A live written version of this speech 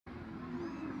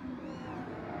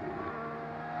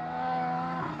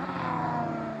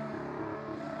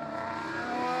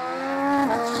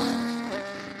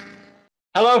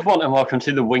Hello, everyone, and welcome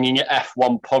to the Winging It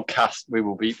F1 podcast. We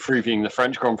will be previewing the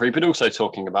French Grand Prix, but also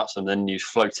talking about some of the news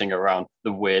floating around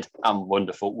the weird and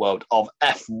wonderful world of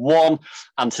F1.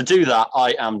 And to do that,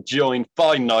 I am joined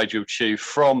by Nigel Chu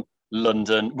from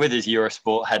London with his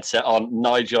Eurosport headset on.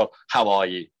 Nigel, how are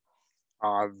you?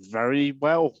 I'm very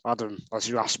well, Adam, as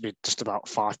you asked me just about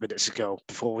 5 minutes ago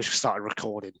before we started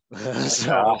recording. And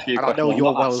I know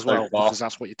you're well as well, because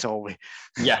that's what you told me.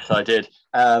 Yes, I did.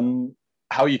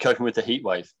 How are you coping with the heat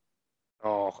wave?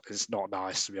 Oh, it's not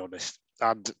nice, to be honest.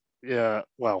 And yeah,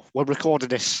 well, we're recording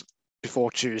this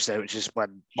before Tuesday, which is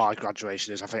when my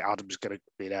graduation is. I think Adam's going to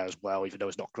be there as well, even though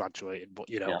he's not graduating. But,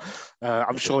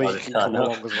 I'm sure he can come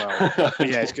along as well. But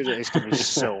yeah, it's going to be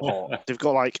so hot. They've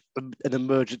got like an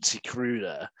emergency crew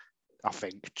there, I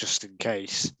think, just in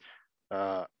case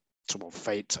someone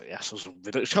faints, I guess, or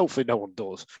something. Which hopefully no one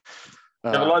does.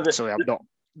 So I'm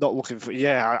not looking for.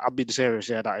 Yeah, I'm being serious.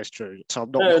 Yeah, that is true. So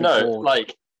I'm not looking forward.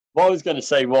 Like, what I was going to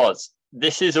say was,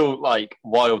 this is all like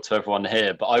wild to everyone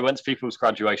here, but I went to people's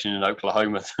graduation in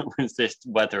Oklahoma with this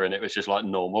weather, and it was just like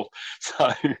normal.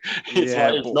 So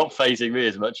it's not phasing me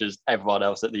as much as everyone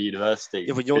else at the university.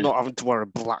 Yeah, but you're not having to wear a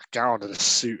black gown and a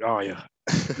suit, are you?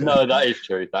 No, that is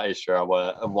true. That is true. I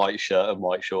wear a white shirt and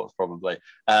white shorts probably.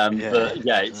 But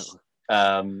yeah,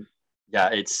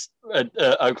 it's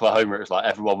Oklahoma. It was like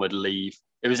everyone would leave.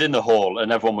 It was in the hall,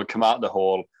 and everyone would come out of the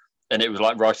hall. And it was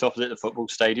like right opposite the football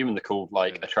stadium, and they're called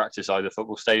like attractive side of the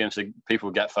football stadium. So people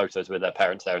would get photos with their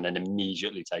parents there, and then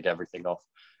immediately take everything off,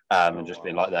 and just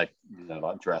being like their,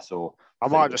 like dress or. I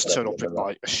might just turn up in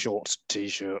like a shorts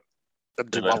t-shirt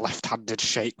and do my left-handed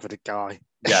shake with a guy.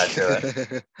 Yeah, do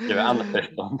it. And the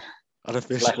fist bump. And a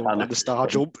fist bump and a star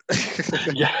jump.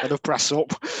 And a press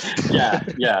up.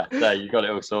 yeah. There, you got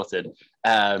it all sorted.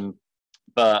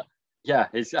 But yeah,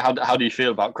 how do you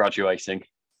feel about graduating?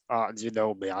 You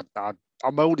know me,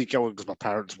 I'm only going because my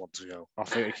parents want to go. I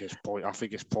think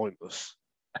it's pointless.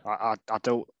 I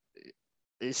don't.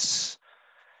 It's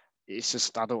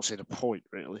just I don't see the point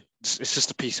really. It's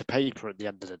just a piece of paper at the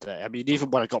end of the day. I mean,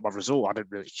 even when I got my result, I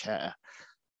didn't really care.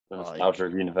 Nostalgia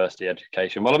of university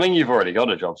education. Well, I mean, you've already got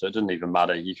a job, so it doesn't even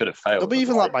matter. You could have failed. I mean,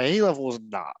 even like my A levels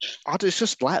and that, it's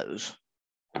just letters.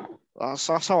 That's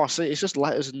how I see it. It's just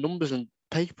letters and numbers and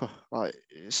paper. Like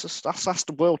it's just that's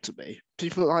the world to me.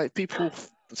 People.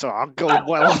 Sorry, I'm going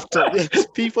well after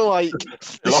people like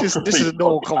this is a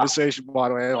normal conversation, by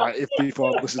the way. Like if people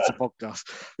are listening to podcasts,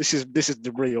 this is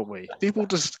the real me. People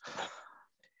just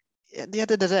at the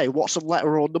end of the day, what's a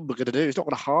letter or number going to do? It's not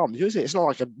going to harm you, is it? It's not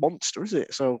like a monster, is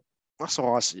it? So that's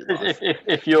how I see it.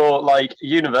 If your like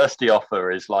university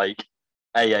offer is like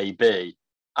AAB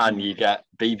and you get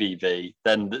BBB,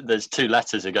 then there's two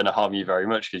letters are going to harm you very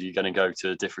much because you're going to go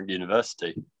to a different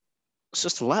university. It's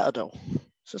just a letter, though.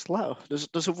 It's just a letter.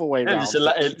 There's other way around.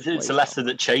 It's a letter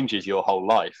that changes your whole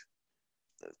life.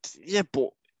 Yeah,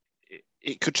 but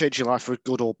it could change your life for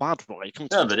good or bad, right?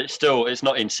 No, but it's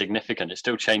not insignificant. It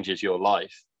still changes your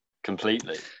life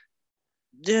completely.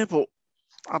 Yeah, but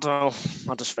I don't know.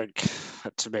 I just think,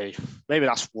 to me, maybe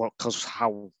that's because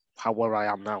how where I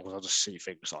am now, because I just see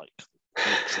things like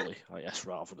literally, I guess,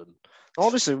 rather than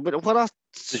honestly. When you don't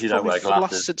wear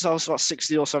glasses. Since I was about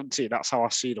 16 or 17, that's how I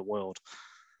see the world.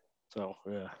 So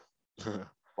yeah.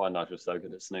 Why Nigel's so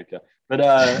good at snooker? But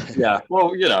yeah,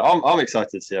 well, I'm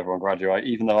excited to see everyone graduate,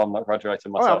 even though I'm not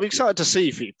graduating myself. I'm excited to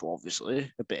see people,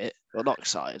 obviously, a bit. Well, not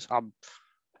excited. I'm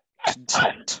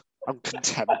content. I'm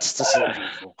content to see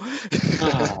people.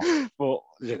 But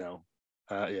yeah.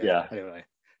 Anyway.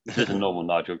 This is a normal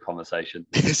Nigel conversation.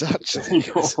 It's actually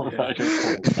Nigel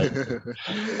conversation.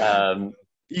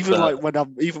 Even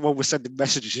when we're sending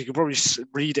messages, you can probably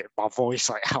read it in my voice,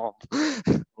 like how.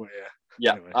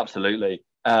 Yeah, anyway. Absolutely.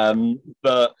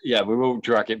 But yeah, we will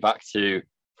drag it back to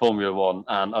Formula One,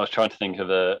 and I was trying to think of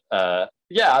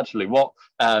what?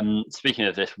 Speaking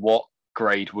of this, what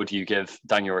grade would you give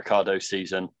Daniel Ricciardo's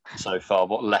season so far?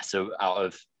 What letter out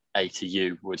of A to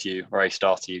U would you, or A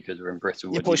star to you because we're in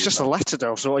Britain? Yeah, but it's just a letter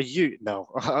though. So a U, no,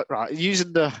 right?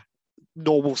 Using the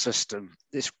normal system,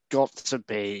 it's got to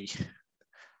be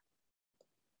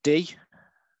D.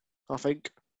 I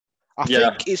think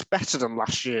it's better than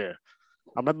last year.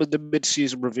 I remember the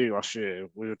mid-season review last year.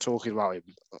 We were talking about him.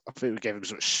 I think we gave him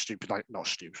something stupid, like not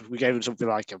stupid. We gave him something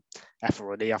like an F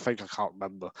or an E. I think I can't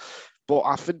remember. But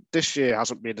I think this year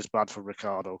hasn't been as bad for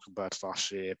Ricciardo compared to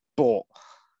last year. But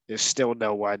it's still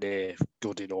nowhere near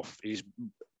good enough. He's,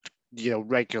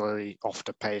 regularly off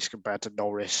the pace compared to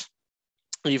Norris.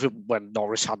 Even when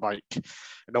Norris had like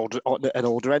an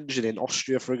older engine in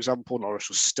Austria, for example, Norris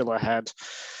was still ahead.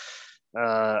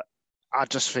 I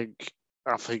just think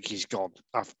I think he's gone.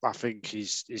 I think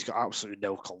he's got absolutely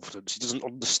no confidence. He doesn't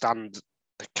understand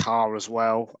the car as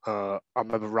well. I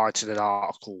remember writing an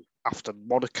article after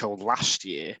Monaco last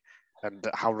year, and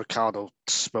how Ricciardo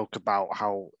spoke about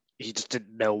how he just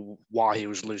didn't know why he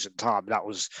was losing time. That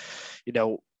was,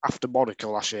 after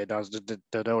Monaco last year,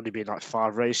 there'd only been like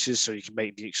 5 races, so you can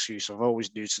make the excuse of, oh,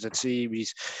 he's new to the team,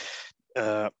 he's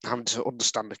having to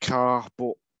understand the car,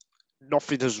 but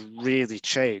nothing has really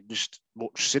changed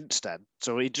much since then.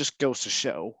 So it just goes to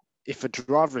show, if a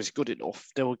driver is good enough,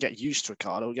 they will get used to a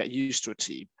car, they'll get used to a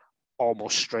team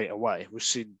almost straight away. We've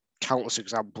seen countless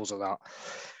examples of that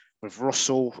with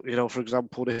Russell, for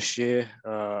example, this year,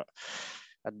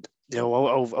 and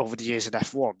over the years in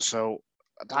F1. So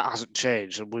that hasn't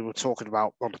changed. And we were talking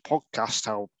about on the podcast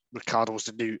how Ricciardo was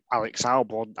the new Alex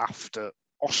Albon after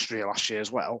Austria last year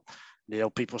as well.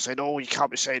 People saying, oh, you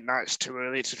can't be saying that, it's too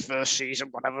early, it's the first season,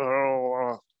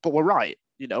 whatever. But we're right.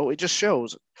 It just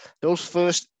shows those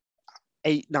first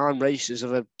 8-9 races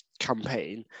of a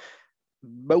campaign,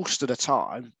 most of the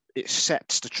time, it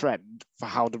sets the trend for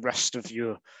how the rest of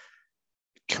your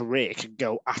career can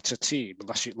go at a team,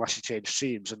 unless you change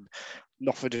teams. And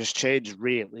nothing has changed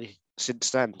really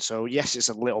since then. So, yes, it's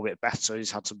a little bit better.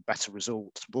 He's had some better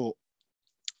results. But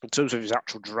in terms of his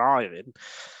actual driving,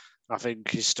 I think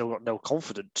he's still got no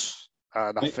confidence,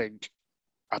 and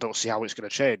I don't see how it's going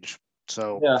to change.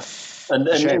 So yeah, and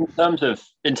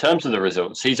in terms of the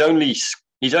results, he's only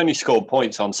scored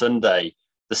points on Sunday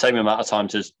the same amount of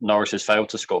times as Norris has failed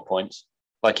to score points.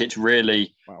 Like, it's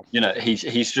really,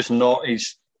 he's just not.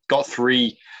 He's got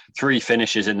three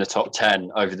finishes in the top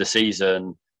 10 over the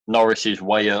season. Norris is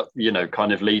way up,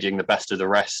 kind of leading the best of the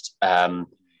rest,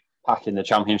 pack in the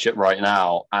championship right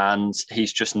now, and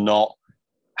he's just not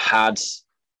had,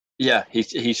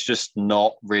 he's just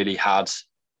not really had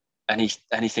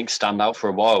anything stand out for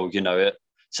a while. At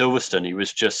Silverstone, he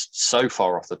was just so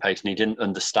far off the pace, and he didn't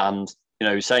understand. He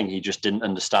was saying he just didn't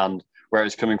understand where it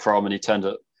was coming from, and he turned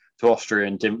up to Austria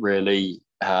and didn't really,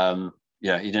 he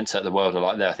didn't set the world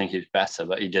alight there. I think he was better,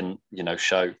 but he didn't,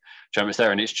 show it's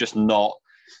there, and it's just not.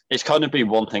 It's kind of been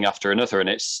one thing after another, and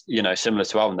it's similar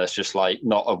to Albon. There's just like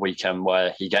not a weekend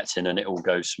where he gets in and it all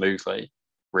goes smoothly,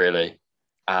 really.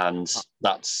 And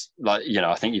that's like,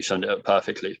 I think you summed it up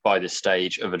perfectly. By this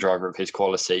stage of a driver of his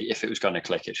quality, if it was going to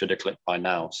click, it should have clicked by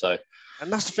now. So,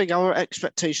 and that's the thing, our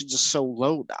expectations are so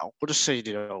low now. We're just saying,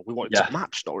 we wanted to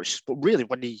match Norris, but really,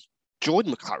 when he joined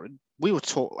McLaren,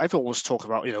 everyone was talking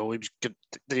about, he was good.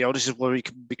 This is where he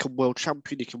can become world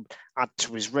champion. He can add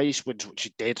to his race wins, which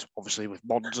he did, obviously with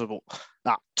Monza, but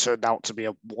that turned out to be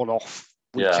a one-off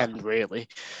weekend, really.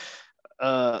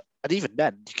 And even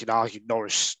then, you can argue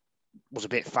Norris was a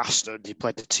bit faster, and he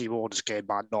played the team orders game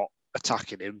by not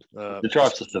attacking him. The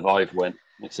Drive to Survive win.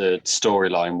 It's a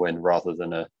storyline win rather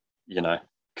than a,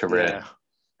 career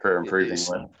improving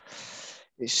win.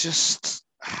 It's just,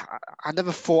 I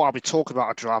never thought I'd be talking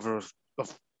about a driver of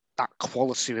that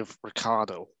quality of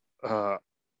Ricciardo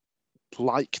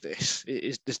like this.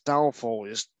 This downfall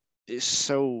is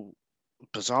so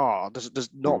bizarre. There's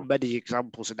not many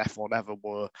examples in F1 ever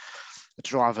where a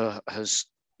driver has,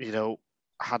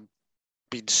 had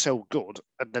been so good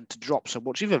and then to drop so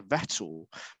much. Even Vettel,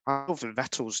 I don't think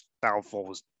Vettel's downfall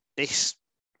was this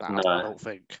bad. No. I don't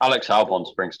think. Alex Albon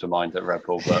springs to mind at Red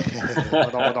Bull, but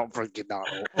we're not bringing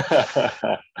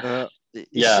that up.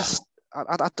 Just,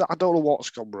 I don't know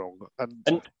what's gone wrong.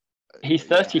 And he's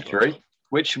 33,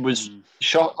 which was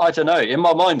shock. I don't know. In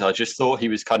my mind, I just thought he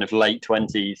was kind of late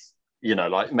 20s,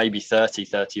 like maybe 30,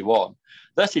 31.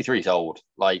 33 is old.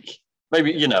 Like,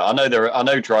 maybe, I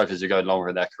know drivers who go longer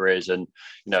in their careers, and,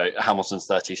 Hamilton's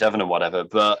 37 and whatever.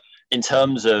 But in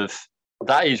terms of,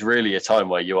 that is really a time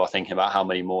where you are thinking about how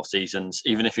many more seasons,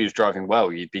 even if he was driving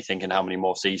well, you'd be thinking how many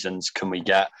more seasons can we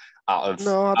get out of.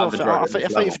 No, I don't think. I think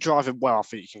if you're driving well, I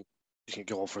think you can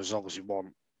go on for as long as you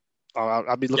want.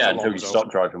 I mean, until you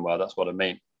stop driving well. That's what I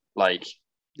mean. Like,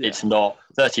 it's not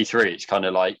 33. It's kind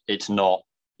of like, it's not.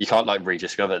 You can't like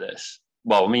rediscover this.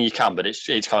 Well, I mean, you can, but it's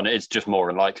just more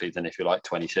unlikely than if you're like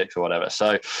 26 or whatever.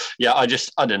 So, yeah, I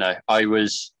don't know. He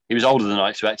was older than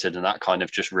I expected, and that kind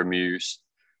of just removes,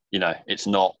 it's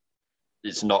not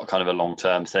kind of a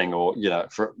long-term thing, or,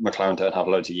 for McLaren don't have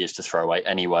loads of years to throw away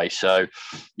anyway. So,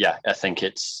 yeah, I think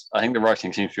the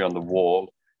writing seems to be on the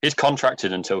wall. He's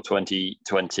contracted until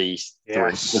 2023,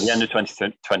 to the end of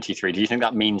 2023. Do you think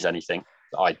that means anything?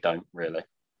 I don't really.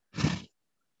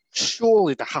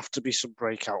 Surely there have to be some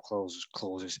breakout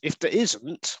clauses. If there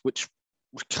isn't, which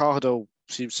Ricciardo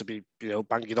seems to be,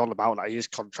 banging on about, that he is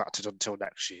contracted until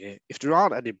next year. If there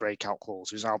aren't any breakout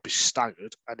clauses, I'll be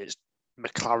staggered, and it's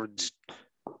McLaren's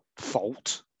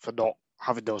fault for not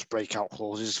having those breakout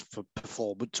clauses for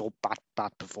performance or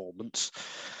bad performance.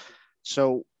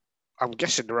 So I'm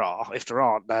guessing there are. If there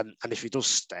aren't, then, and if he does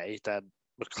stay, then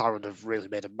McLaren have really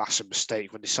made a massive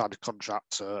mistake when they signed a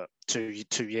contract 2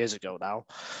 years ago now.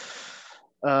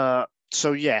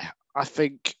 So yeah, I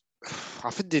think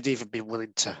they'd even be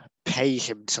willing to pay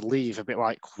him to leave, a bit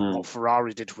like what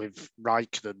Ferrari did with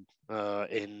Raikkonen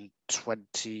in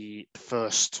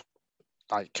 21st,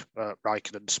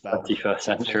 Raikkonen spell. 21st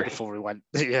century. Before he went,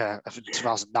 yeah, I think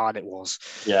 2009 it was.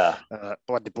 Yeah.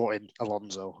 When they brought in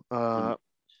Alonso.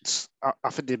 I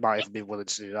think they might even be willing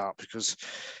to do that, because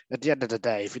at the end of the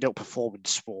day, if you don't perform in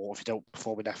sport, if you don't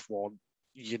perform in F1,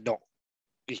 you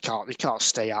can't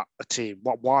stay at a team.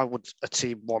 Why would a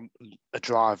team want a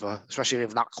driver, especially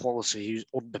with that quality, who's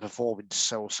underperforming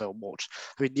so much?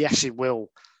 I mean, yes, he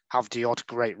will have the odd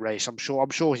great race. I'm sure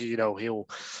he'll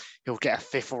get a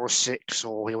 5th or a 6th,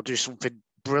 or he'll do something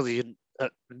brilliant in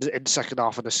the second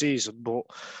half of the season. But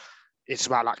it's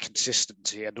about that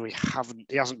consistency, and he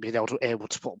hasn't been able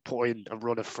to put in a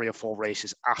run of 3 or 4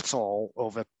 races at all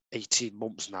over 18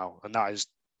 months now, and that is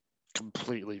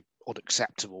completely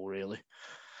unacceptable, really.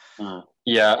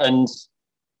 Yeah, and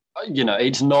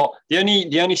it's not the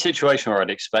only situation where I'd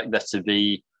expect there to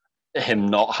be him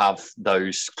not have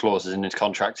those clauses in his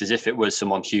contract is if it was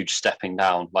someone huge stepping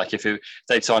down, like if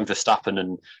they'd signed Verstappen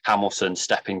and Hamilton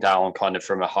stepping down kind of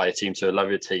from a higher team to a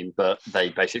lower team, but they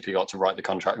basically got to write the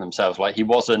contract themselves. Like he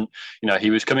wasn't,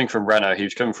 he was coming from Renault, he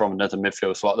was coming from another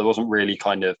midfield slot. There wasn't really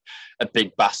kind of a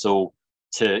big battle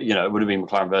to, it would have been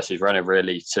McLaren versus Renault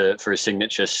really for his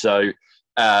signature. So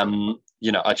I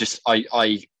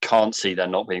can't see there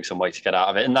not being some way to get out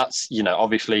of it. And that's,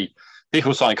 obviously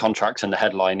people sign contracts and the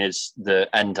headline is the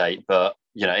end date, but,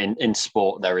 in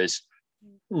sport, there is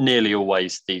nearly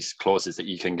always these clauses that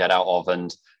you can get out of.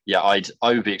 And yeah, I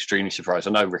would be extremely surprised.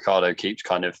 I know Ricciardo keeps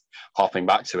kind of hopping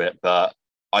back to it, but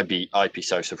I'd be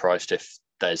so surprised if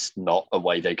there's not a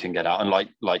way they can get out. And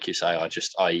like you say,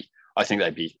 I think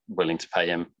they'd be willing to pay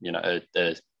him, a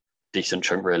decent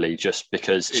chunk, really, just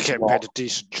because he's getting paid a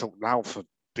decent chunk now for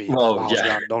being miles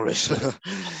around Norris.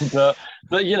 but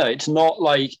it's not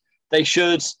like they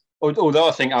should. Although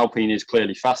I think Alpine is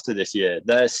clearly faster this year,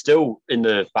 they're still in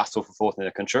the battle for 4th in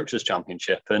the Constructors'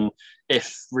 Championship. And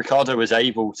if Ricciardo was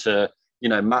able to,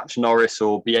 match Norris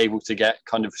or be able to get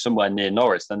kind of somewhere near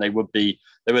Norris, then they would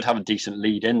have a decent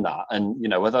lead in that. And,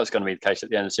 whether that's going to be the case at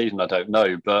the end of the season, I don't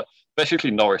know. But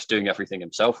basically Norris doing everything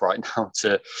himself right now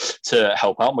to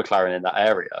help out McLaren in that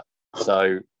area.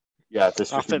 So, yeah, I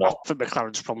think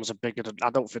McLaren's problems are bigger than. I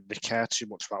don't think they care too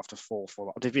much about the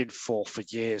 4th. They've been 4th for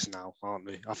years now, aren't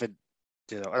they? I think,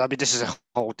 this is a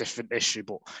whole different issue,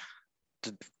 but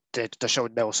they're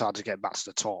showing no signs of getting back to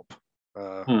the top.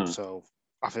 So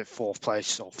I think 4th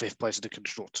place or 5th place in the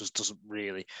constructors doesn't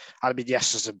really. I mean,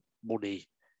 yes, there's a money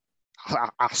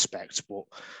aspect, but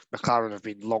McLaren have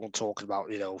been long talking about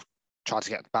trying to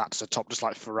get back to the top, just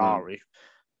like Ferrari.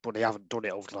 But they haven't done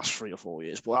it over the last 3 or 4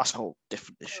 years. But that's a whole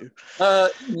different issue.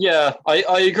 Yeah,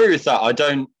 I agree with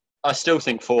that. I still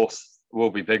think 4th will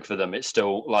be big for them. It's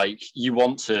still like you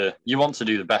want to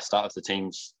do the best out of the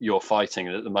teams you're fighting.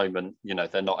 And at the moment,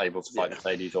 they're not able to fight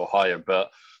Mercedes or higher. But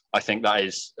I think that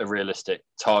is a realistic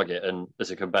target. And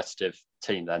as a competitive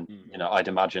team, then I'd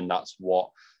imagine that's what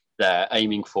they're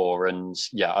aiming for. And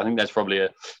yeah, I think there's probably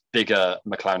a bigger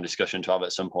McLaren discussion to have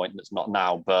at some point that's not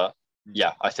now. But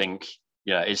yeah, I think.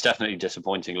 It's definitely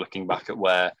disappointing looking back at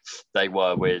where they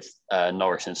were with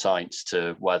Norris and Sainz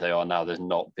to where they are now. There's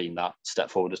not been that step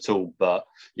forward at all. But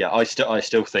yeah, I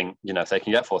still think, if they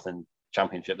can get 4th in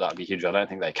championship, that'd be huge. I don't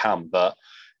think they can, but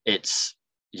it's,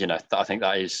 I think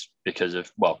that is because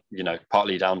of,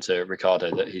 partly down to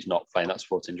Ricciardo that he's not playing that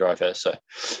sporting driver. So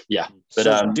yeah. But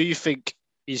so do you think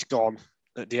he's gone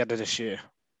at the end of this year?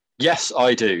 Yes,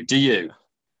 I do. Do you?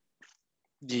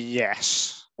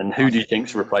 Yes. And who do you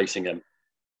think's replacing him?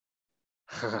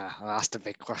 That's the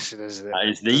big question, isn't it? That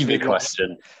is the big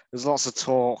question. There's lots of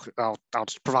talk. I'll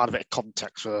just provide a bit of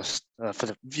context first for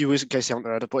the viewers in case you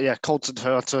haven't heard it. But yeah, Colton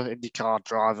Herta, IndyCar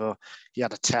driver, he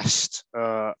had a test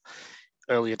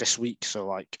earlier this week, so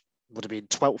would have been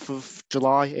 12th of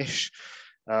July-ish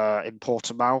in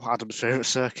Portimao, Adam's favourite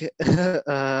circuit.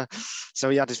 So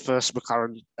he had his first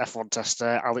McLaren F1 test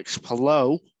there. Alex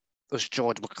Palou has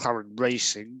joined McLaren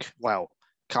Racing. Well,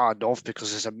 kind of,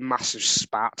 because there's a massive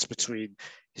spat between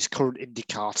his current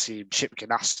IndyCar team, Chip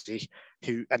Ganassi,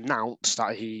 who announced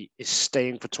that he is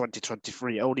staying for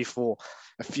 2023. Only for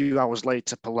a few hours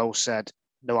later, Palou said,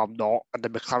 "No, I'm not." And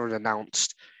then McLaren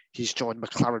announced he's joined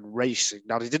McLaren Racing.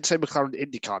 Now, they didn't say McLaren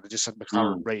IndyCar, they just said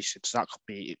McLaren Racing. So that could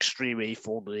be Extreme E,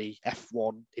 Formula E,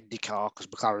 F1, IndyCar, because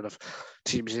McLaren have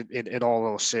teams in all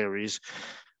those series.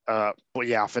 But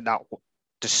yeah, I think that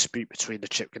dispute between the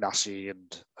Chip Ganassi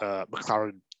and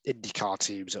McLaren IndyCar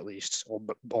teams, at least, or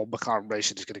McLaren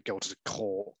Racing, is going to go to the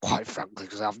court, quite frankly,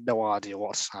 because I have no idea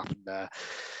what's happened there.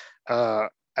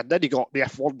 And then you got the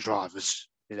F1 drivers.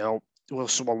 Will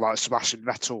someone like Sebastian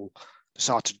Vettel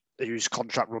decide to, whose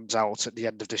contract runs out at the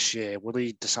end of this year, will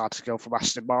he decide to go from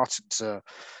Aston Martin to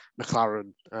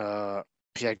McLaren?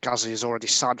 Pierre Gasly has already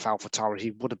signed for AlphaTauri.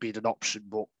 He would have been an option,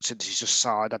 but since he's just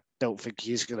signed, I don't think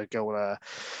he's going to go there.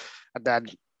 And then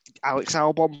Alex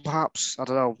Albon, perhaps. I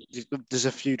don't know. There's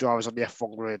a few drivers on the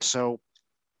F1 grid. So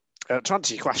to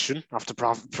answer your question, after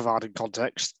providing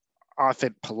context, I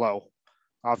think Palou.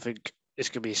 I think it's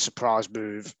going to be a surprise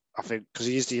move. I think because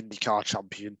he is the IndyCar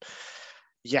champion.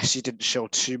 Yes, he didn't show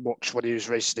too much when he was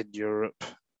racing in Europe,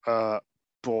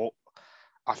 but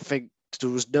I think there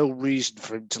was no reason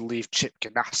for him to leave Chip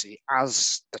Ganassi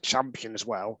as the champion as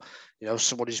well.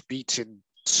 Someone who's beaten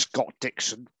Scott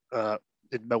Dixon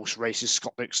in most races.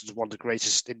 Scott Dixon's one of the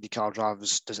greatest IndyCar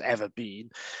drivers there's ever been.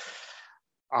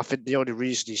 I think the only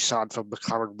reason he signed for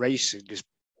McLaren Racing is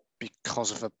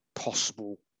because of a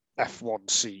possible F1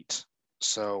 seat.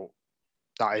 So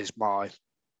that is my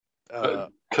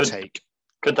take.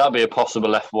 Could that be a possible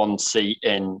F1 seat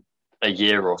in a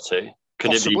year or two?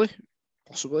 Possibly.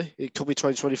 It could be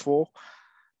 2024.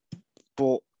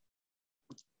 But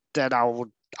then I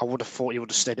would have thought he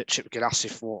would have stayed at Chip Ganassi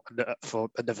for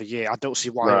another year. I don't see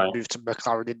why he would move to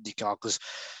McLaren IndyCar, because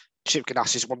Chip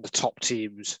Ganassi is one of the top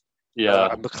teams. Yeah.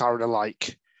 And McLaren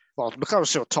are McLaren's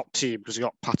still a top team because they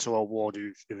got Pato O'Ward,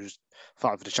 who was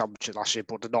fighting for the championship last year,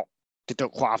 but they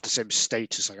don't quite have the same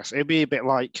status, I guess. It'd be a bit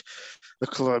like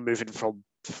McLaren moving from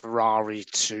Ferrari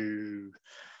to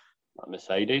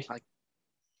Mercedes. I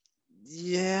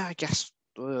guess.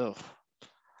 I know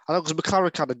because McLaren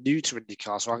are kind of new to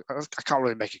IndyCar, so I can't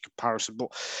really make a comparison.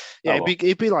 But yeah,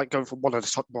 it'd be like going from one of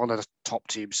the top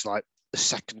teams to like the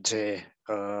second tier.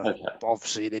 But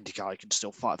obviously in IndyCar, you can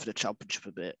still fight for the championship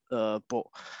a bit. But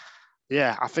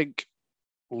yeah, I think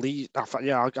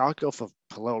I'll go for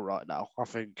Palou right now. I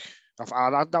think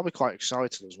that'd be quite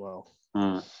exciting as well.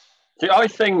 See, I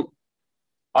think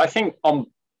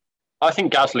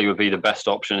Gasly would be the best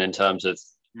option in terms of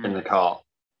in the car.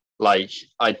 I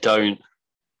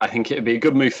think it would be a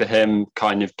good move for him,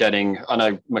 kind of getting, I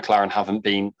know McLaren haven't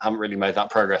really made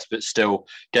that progress, but still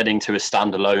getting to a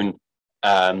standalone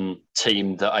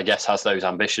team that I guess has those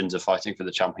ambitions of fighting for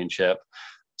the championship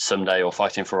someday or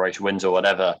fighting for race wins or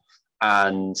whatever.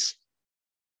 And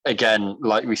again,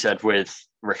 like we said with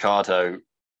Ricciardo,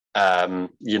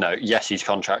 yes, he's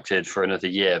contracted for another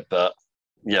year, but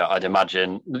yeah, I'd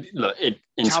imagine. Look,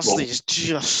 Gasly's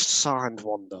just signed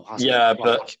one though, hasn't he?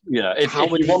 But how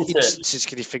many instances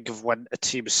can you think of when a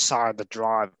team has signed a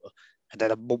driver and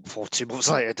then a month or 2 months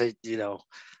later, I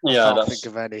can't think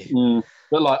of any.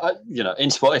 But in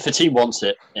sport, if a team wants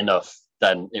it enough,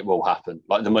 then it will happen.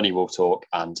 Like the money will talk,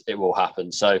 and it will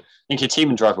happen. So I think if a team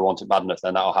and driver want it bad enough,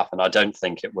 then that'll happen. I don't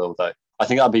think it will though. I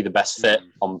think that'd be the best fit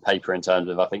on paper in terms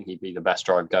of I think he'd be the best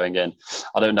driver going in.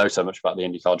 I don't know so much about the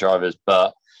IndyCar drivers,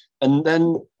 and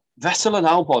then Vettel and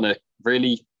Albon are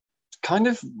really kind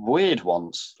of weird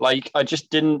ones. I just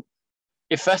didn't.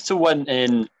 If Vettel went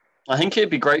in, I think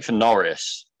it'd be great for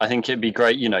Norris. I think it'd be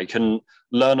great. You can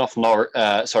learn off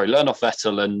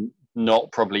Vettel and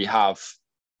not probably have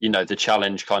the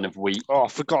challenge kind of week. Oh, I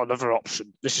forgot another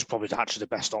option. This is probably actually the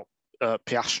best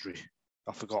Piastri.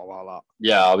 I forgot about that.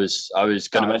 Yeah, I was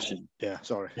going to mention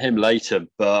him later,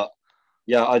 but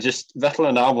yeah, Vettel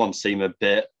and Albon seem a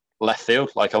bit left field.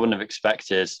 I wouldn't have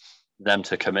expected them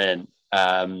to come in.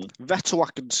 Vettel, I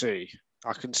can see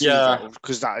Vettel,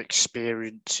 because that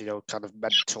experience, kind of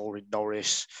mentoring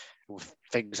Norris with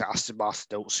things that Aston Martin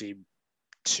don't seem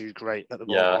too great at the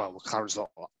moment. Yeah. Well, McLaren's not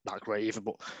that great either,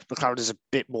 but McLaren is a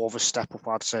bit more of a step up,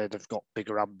 I'd say. They've got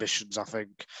bigger ambitions, I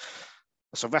think.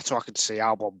 So Vettel, I can see.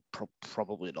 Albon,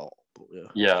 probably not. But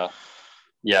yeah.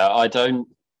 I don't.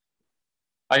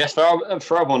 I guess for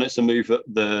Albon, it's a move at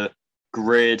the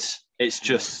grid. It's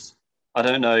just, I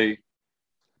don't know.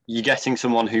 You're getting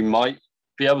someone who might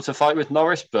be able to fight with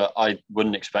Norris, but I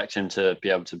wouldn't expect him to be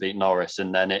able to beat Norris.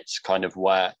 And then it's kind of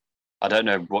where I don't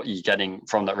know what you're getting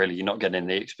from that. Really, you're not getting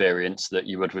the experience that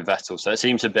you would with Vettel. So it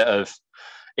seems a bit of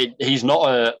it. He's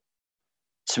not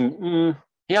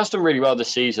he has done really well this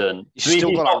season. He's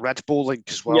still got a Red Bull link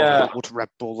as well. Yeah. Would Red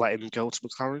Bull let him go to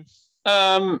McLaren?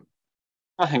 I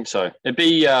think so. It'd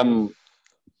be. I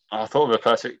thought of a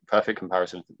perfect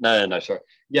comparison. No, sorry.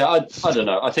 Yeah, I don't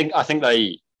know. I think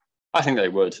I think they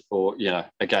would, or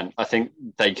again, I think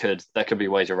they could. There could be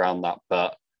ways around that,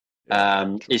 but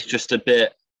it's just a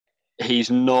bit. He's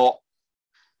not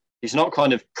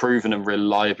kind of proven and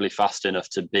reliably fast enough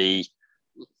to be,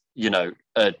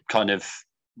 a kind of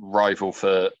rival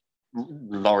for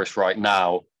Norris right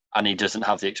now, and he doesn't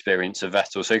have the experience of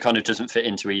Vettel, so he kind of doesn't fit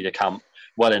into either camp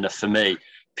well enough for me.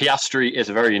 Piastri is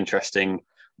a very interesting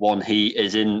one. He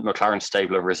is in McLaren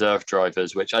stable of reserve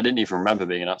drivers, which I didn't even remember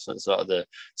being announced at the start of the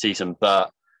season.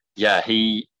 But yeah,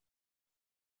 he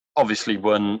obviously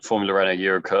won Formula Renault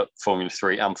Euro Cup, Formula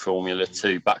 3 and Formula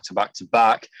 2 back to back to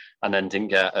back, and then didn't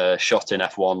get a shot in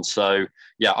F1. So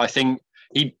yeah, I think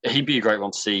he'd be a great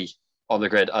one to see on the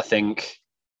grid. I think,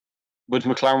 would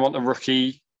McLaren want a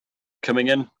rookie coming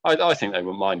in? I think they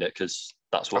wouldn't mind it, because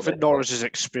that's what I think Norris is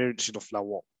experienced enough now.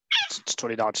 What, since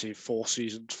 2019, 4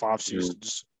 seasons, 5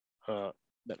 seasons.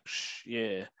 Next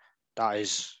year, that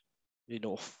is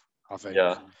enough, I think.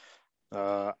 Yeah.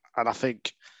 And I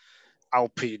think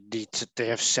Alpine they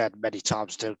have said many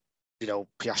times that,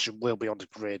 Piastri will be on the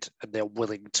grid, and they're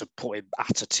willing to put him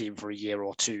at a team for a year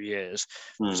or 2 years,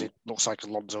 because it looks like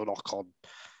Alonso and Ocon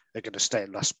are going to stay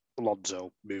unless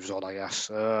Alonso moves on, I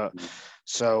guess.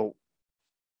 So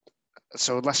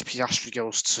unless Piastri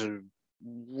goes to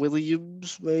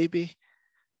Williams, maybe,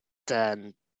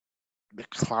 then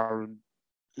McLaren.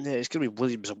 Yeah, it's going to be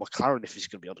Williams or McLaren if he's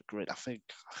going to be on the grid, I think.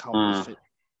 I can't remember if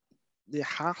it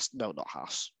Haas. No, not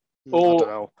Haas. I don't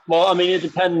know. Well, I mean, it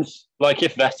depends. Like,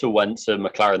 if Vettel went to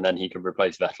McLaren, then he could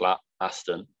replace Vettel at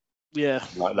Aston. Yeah.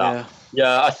 Like that.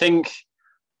 Yeah, I think,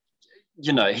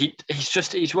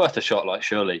 he's worth a shot, like,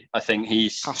 surely. I think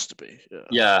he's... Has to be, yeah.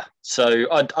 Yeah, so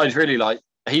I'd really like...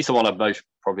 He's the one I'd most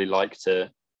probably like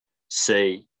to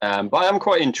see. But I am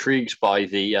quite intrigued by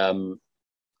the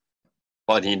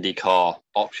IndyCar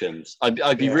options.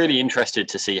 I'd be really interested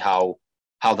to see how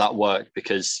that worked,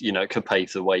 because it could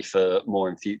pave the way for more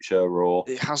in future. Or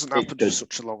it hasn't happened for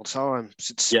such a long time,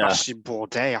 since Sebastian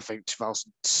Bourdais, I think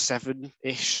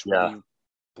 2007-ish. Yeah, when he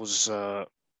was the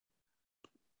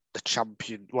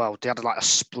champion. Well, they had like a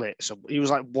split, so he was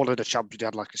like one of the champions. They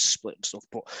had like a split and stuff,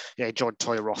 but yeah, he joined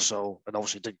Toro Rosso and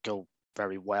obviously didn't go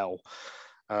very well.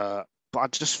 But I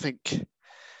just think,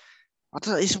 I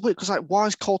don't know, it's weird, because like, why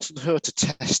is Colton Herta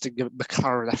testing a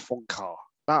McLaren F1 car?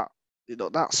 That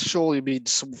surely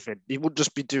means something. He wouldn't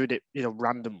just be doing it,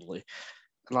 randomly.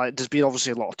 Like, there's been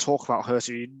obviously a lot of talk about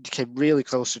Herta. He came really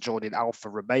close to joining Alfa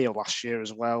Romeo last year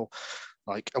as well.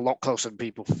 Like, a lot closer than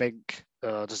people think.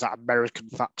 There's that American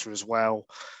factor as well.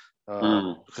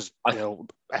 Because,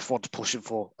 F1's pushing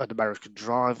for an American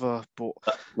driver. But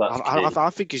I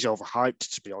think he's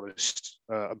overhyped, to be honest.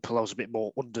 And Pallot's a bit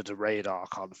more under the radar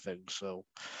kind of thing. So,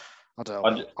 I don't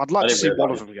know. I'd like to see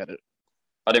one of them get it.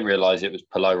 I didn't realise it was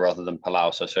Palou rather than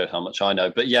Palau, so I showed how much I know.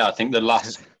 But yeah, I think the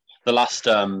last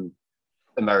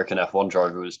American F1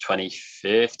 driver was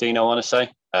 2015, I want to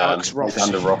say.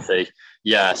 Alexander Rossi.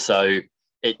 Yeah, so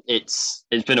it's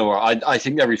been all right. I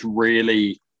think there is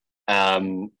really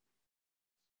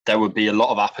there would be a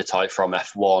lot of appetite from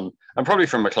F1 and probably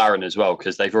from McLaren as well,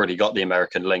 because they've already got the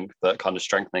American link, but kind of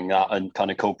strengthening that and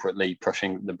kind of corporately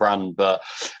pushing the brand. But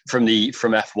from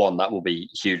F1, that will be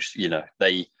huge.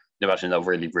 They imagine they'll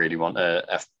really, really want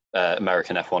a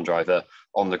American F1 driver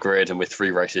on the grid, and with 3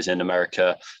 races in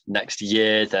America next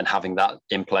year, then having that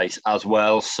in place as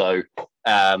well. So,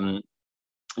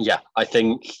 yeah, I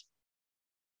think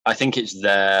it's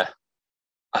there.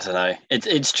 I don't know.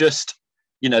 It's just,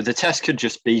 the test could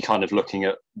just be kind of looking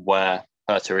at where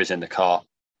Herta is in the car,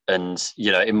 and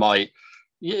it might.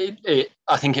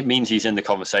 I think it means he's in the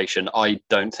conversation. I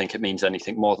don't think it means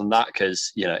anything more than that,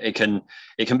 because it can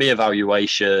be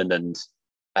evaluation, and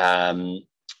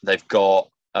they've got.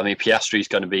 I mean, Piastri's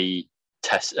going to be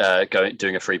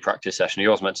doing a free practice session. He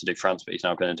was meant to do France, but he's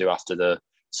now going to do after the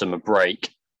summer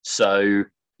break. So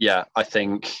yeah, I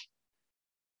think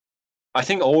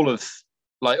all of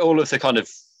the kind of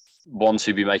ones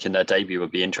who'd be making their debut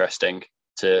would be interesting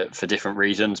for different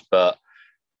reasons, but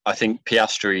I think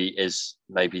Piastri is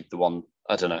maybe the one.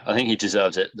 I don't know. I think he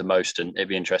deserves it the most, and it'd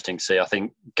be interesting to see. I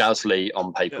think Gasly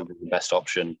on paper would be the best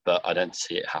option, but I don't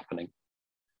see it happening.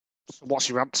 So what's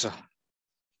your answer?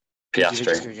 Piastri.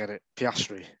 Going to get it?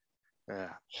 Piastri. Yeah.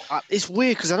 It's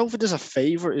weird because I don't think there's a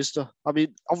favourite, is there? I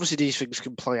mean, obviously these things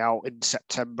can play out in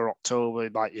September, October.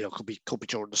 It might, could be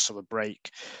during the summer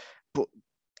break, but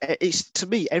it's, to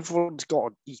me, everyone's got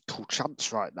an equal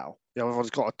chance right now. Everyone's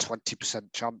got a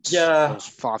 20% chance. Yeah, those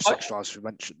 5-6 drivers we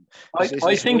mentioned.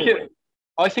 I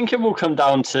think it will come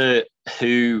down to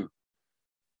who.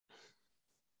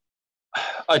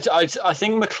 I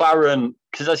think McLaren,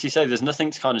 because as you say, there's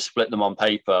nothing to kind of split them on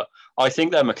paper. I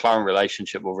think their McLaren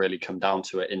relationship will really come down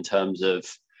to it in terms of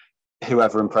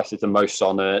whoever impresses the most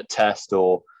on a test,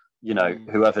 or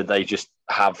whoever they just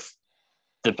have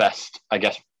the best, I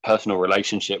guess, personal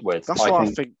relationship with. That's why I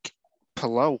think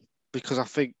Palou, because I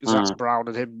think Zak Brown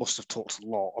and him must have talked a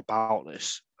lot about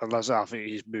this. And as I think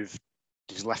he's moved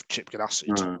his left Chip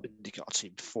Ganassi to IndyCar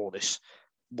team for this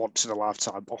once in a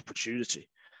lifetime opportunity.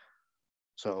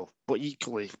 So, but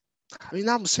equally, I mean,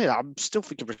 I'm saying I'm still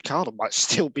thinking Ricciardo might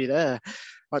still be there.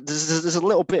 Like, there's a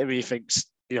little bit of me thinks,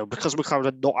 because McLaren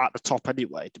are not at the top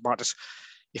anyway, they might just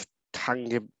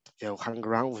hang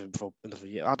around with him for another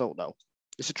year. I don't know.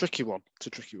 It's a tricky one.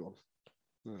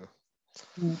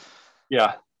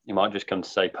 Yeah, you might just come to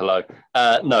say Palou.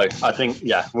 No, I think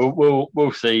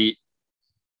we'll see.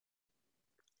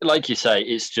 Like you say,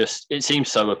 it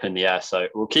seems so up in the air. So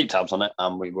we'll keep tabs on it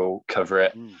and we will cover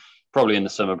it probably in the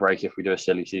summer break if we do a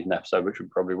silly season episode, which we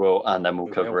probably will, and then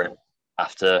we'll cover it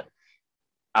after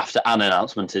an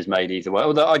announcement is made either way.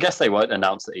 Although I guess they won't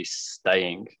announce that he's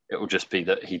staying. It will just be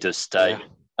that he does stay.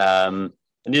 Yeah.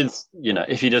 And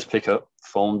if he does pick up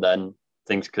form, then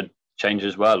things could change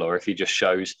as well. Or if he just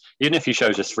shows, even if he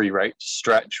shows a 3-race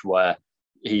stretch where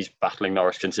he's battling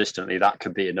Norris consistently, that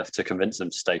could be enough to convince them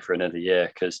to stay for another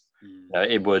year, because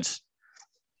it would,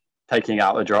 taking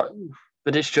out a drive,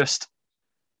 but it's just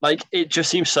like, it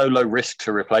just seems so low risk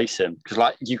to replace him, because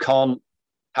like you can't.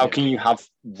 How can you have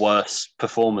worse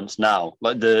performance now?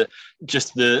 Like the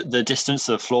distance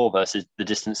to the floor versus the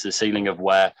distance to the ceiling of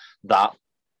where that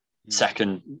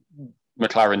second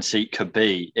McLaren seat could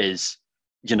be is,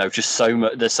 just so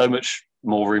much. There's so much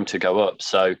more room to go up.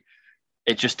 So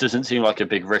it just doesn't seem like a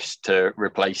big risk to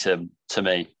replace him to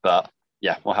me. But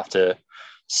yeah, we'll have to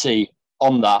see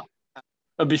on that.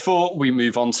 And before we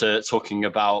move on to talking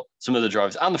about some of the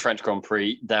drivers and the French Grand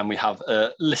Prix, then we have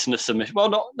a listener submission.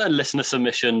 Well, not a listener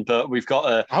submission, but we've got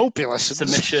a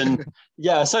submission.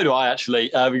 Yeah, so do I actually.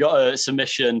 We got a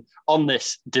submission on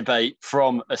this debate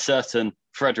from a certain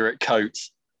Frederick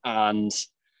Coates, and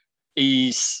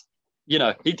he's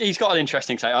got an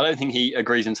interesting take. I don't think he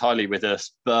agrees entirely with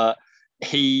us, but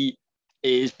he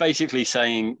is basically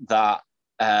saying that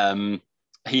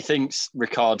he thinks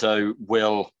Ricciardo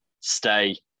will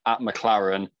stay at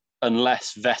McLaren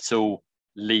unless Vettel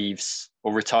leaves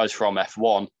or retires from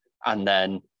F1, and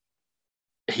then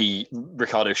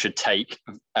Ricciardo should take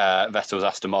Vettel's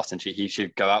Aston Martin. He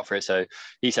should go out for it. So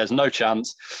he says no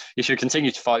chance. He should continue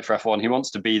to fight for F1. He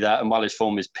wants to be there, and while his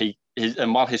form is peaky,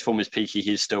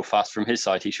 he's still fast. From his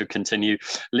side, he should continue.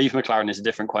 Leave McLaren is a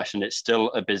different question. It's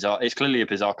clearly a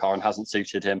bizarre car and hasn't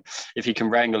suited him. If he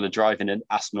can wrangle a drive in an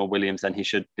Aston or Williams, then he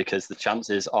should, because the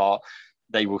chances are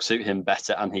they will suit him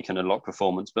better and he can unlock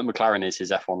performance. But McLaren is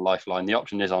his F1 lifeline. The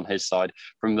option is on his side.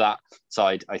 From that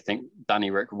side, I think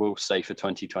Danny Ric will stay for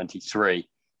 2023.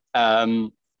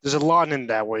 There's a line in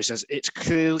there where he says, it's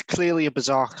clearly a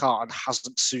bizarre car and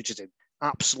hasn't suited him.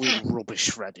 Absolute rubbish,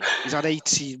 Freddie. He's had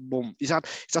 18 months. He's had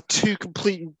two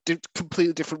completely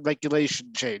different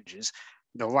regulation changes.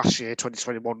 Last year,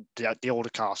 2021, the older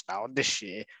cars now, and this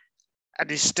year,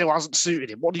 and he still hasn't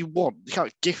suited him. What do you want? You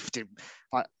can't gift him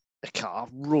like a car.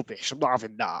 Rubbish. I'm not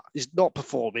having that. He's not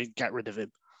performing. Get rid of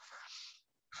him.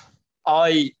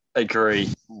 I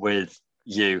agree with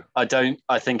you. I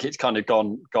think it's kind of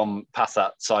gone past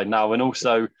that side now. And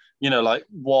also,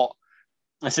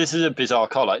 this is a bizarre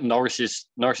car. Like Norris is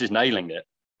nailing it.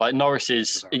 Like Norris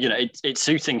is, it's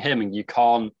suiting him, and you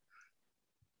can't.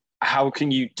 How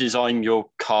can you design your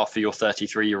car for your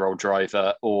 33-year-old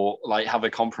driver, or like have a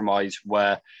compromise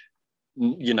where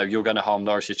you're going to harm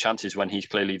Norris's chances when he's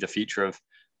clearly the future of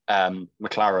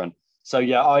McLaren? So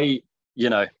yeah, I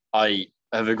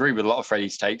have agreed with a lot of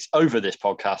Freddie's takes over this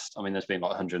podcast. I mean, there's been like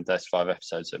 135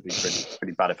 episodes, so it'd be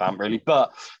pretty bad if I hadn't really.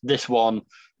 But this one,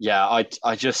 yeah,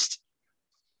 I just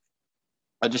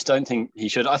don't think he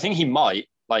should. I think he might.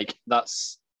 Like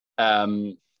that's, I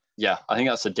think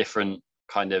that's a different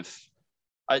kind of.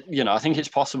 I think it's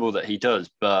possible that he does,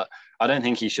 but I don't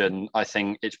think he shouldn't. I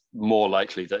think it's more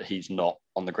likely that he's not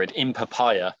on the grid in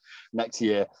Papaya next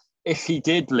year. If he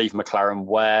did leave McLaren,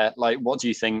 what do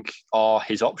you think are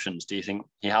his options? Do you think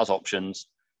he has options?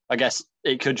 I guess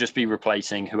it could just be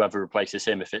replacing whoever replaces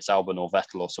him, if it's Albon or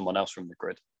Vettel or someone else from the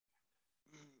grid.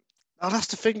 Now, that's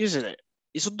the thing, isn't it?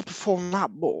 He's underperformed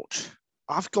that much.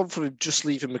 I've gone from him just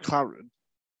leaving McLaren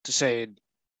to saying,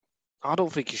 I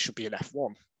don't think he should be an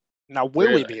F1. Now,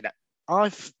 will he be an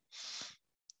F1?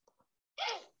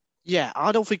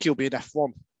 I don't think he'll be an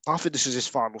F1. I think this is his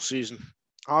final season.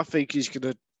 I think he's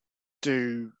going to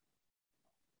do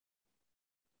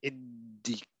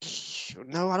IndyCar.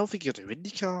 No, I don't think he'll do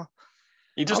IndyCar.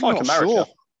 He does like America. Sure.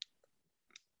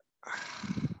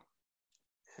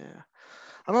 Yeah.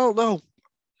 I don't know.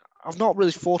 I've not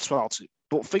really thought about it,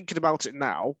 but thinking about it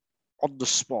now, on the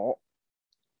spot,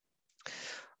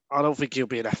 I don't think he'll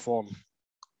be an F1.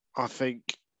 I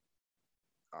think...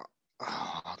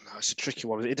 Oh, no, it's a tricky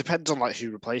one. It depends on like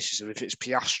who replaces him. If it's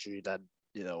Piastri, then,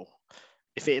 you know...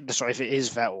 If it is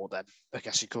Vettel, then I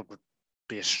guess it could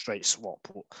be a straight swap.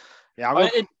 But yeah,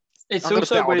 it's I'm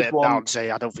also a weird one. Now and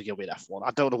say I don't think he'll be an F1.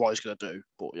 I don't know what he's going to do,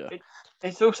 but yeah.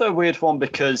 It's also a weird one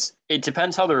because it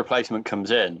depends how the replacement comes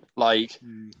in. Like,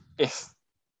 if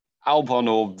Albon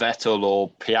or Vettel or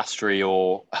Piastri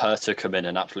or Herta come in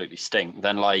and absolutely stink,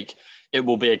 then like it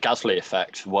will be a Gasly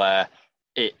effect where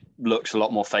it looks a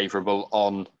lot more favourable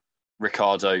on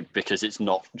Ricciardo because it's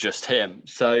not just him.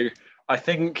 So I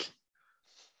think...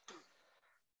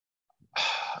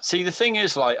 See, the thing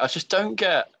is, like, I just don't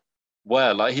get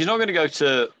where, like, he's not going to go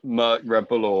to Merc, Red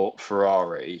Bull or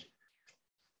Ferrari.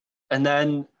 And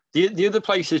then the other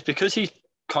place is because he's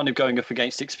kind of going up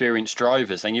against experienced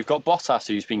drivers. Then you've got Bottas,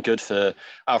 who's been good for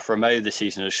Alfa Romeo this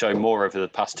season, has shown more over the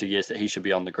past 2 years that he should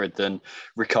be on the grid than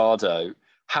Ricciardo.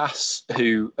 Haas,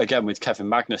 who, again, with Kevin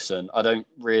Magnussen, I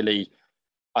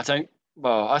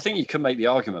think you could make the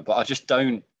argument, but I just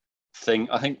don't think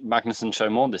Magnussen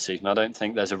showed more this season. I don't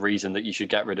think there's a reason that you should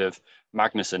get rid of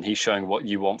Magnussen. He's showing what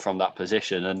you want from that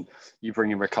position, and you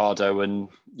bring in Ricciardo, and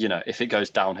you know, if it goes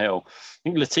downhill, I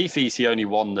think Latifi's the only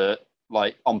one that,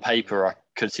 like, on paper I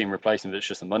could see him replacing, but it's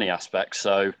just the money aspect.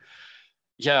 So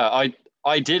yeah,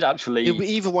 I did actually...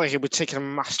 Either way, he would take a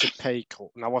massive pay cut.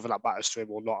 Now, whether that matters to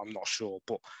him or not, I'm not sure.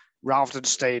 But rather than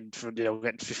staying for,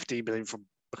 getting 15 million from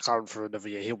McLaren for another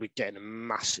year, he'll be getting a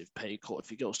massive pay cut if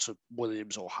he goes to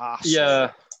Williams or Haas. Yeah,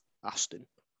 or Aston.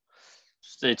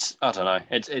 It's, I don't know.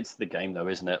 It's the game though,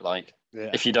 isn't it? Like,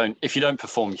 if you don't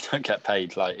perform, you don't get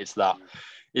paid. Like, it's that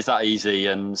easy.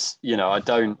 And I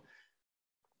don't.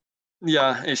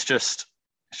 Yeah, it's just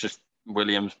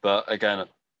Williams. But again,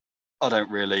 I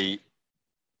don't really.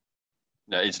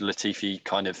 Is Latifi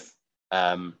kind of?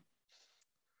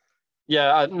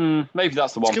 Maybe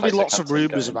that's the one. There's going to be lots of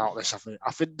rumours about this, I think.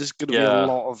 I think there's going to be a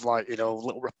lot of, like,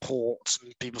 little reports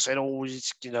and people saying, oh,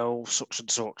 he's, such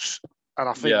and such. And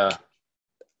I think... Yeah.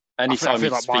 Anytime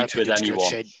you speak with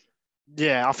anyone.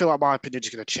 I feel like my opinion's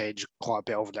going to change quite a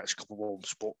bit over the next couple of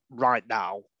months. But right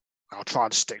now, I'll try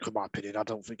and stick with my opinion. I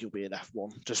don't think he'll be an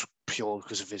F1, just pure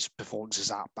because of his performances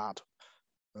that bad.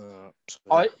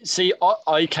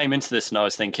 I came into this and I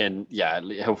was thinking,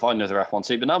 he'll find another F1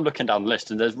 seat, but now I'm looking down the list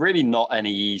and there's really not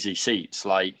any easy seats.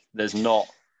 Like, there's not.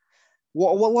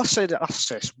 Well, let's say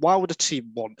this. Why would a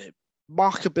team want him?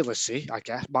 Markability, I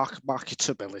guess.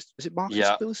 Marketability. Is it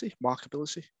marketability? Yeah.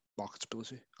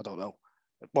 Marketability. I don't know.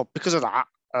 Well, because of that,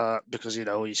 because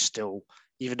he's still,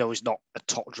 even though he's not a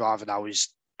top driver now,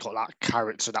 he's got that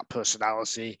character, that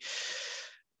personality.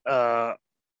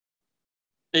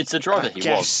 It's the driver he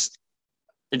was.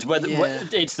 It's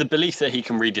it's the belief that he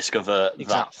can rediscover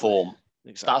that form.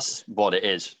 Exactly. That's what it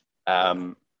is.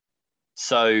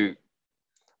 So,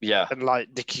 yeah. And like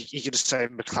you could say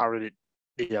McLaren,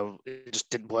 it just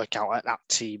didn't work out at that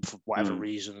team for whatever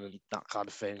reason and that kind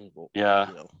of thing. But,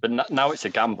 but now it's a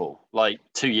gamble. Like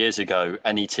 2 years ago,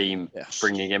 any team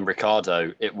bringing in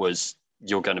Ricciardo, it was,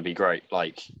 you're going to be great.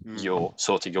 Like you're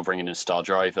bringing in a star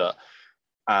driver,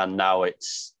 and now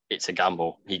it's a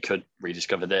gamble. He could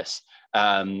rediscover this.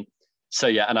 And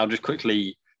I'll just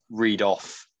quickly read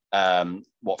off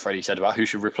what Freddie said about who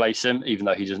should replace him, even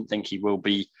though he doesn't think he will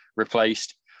be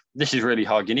replaced. This is really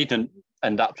hard. You need an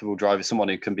adaptable driver, someone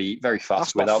who can be very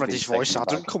fast. That's not Freddie's voice,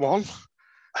 Adam. Come on.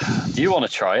 Do you want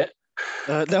to try it?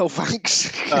 No,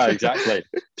 thanks. Oh, exactly.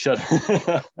 Should.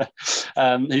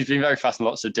 He's been very fast in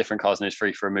lots of different cars and is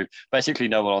free for a move. Basically,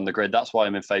 no one on the grid. That's why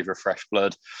I'm in favour of fresh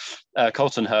blood.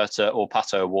 Colton Herta or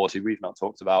Pato Award, who we've not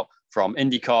talked about, from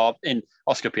IndyCar, in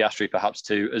Oscar Piastri perhaps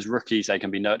too. As rookies, they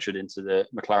can be nurtured into the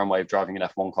McLaren way of driving an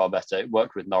F1 car better. It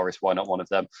worked with Norris. Why not one of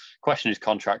them? Question his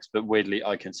contracts, but weirdly,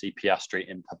 I can see Piastri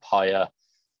in Papaya.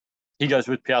 He goes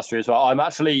with Piastri as well. I'm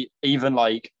actually even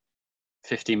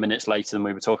 15 minutes later than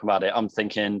we were talking about it, I'm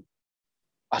thinking,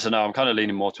 I don't know, I'm kind of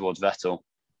leaning more towards Vettel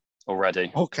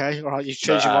already. Okay, all right, you've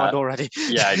changed your mind already.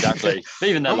 Yeah, exactly. But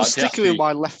even then, I'm sticking with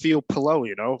my left field pillow,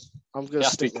 I'm going to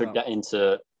stick with could get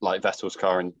into Vettel's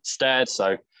car instead.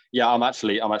 So yeah, I'm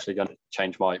actually going to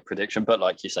change my prediction. But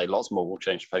like you say, lots more will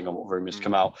change depending on what rumours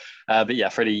come out. But yeah,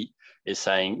 Freddie is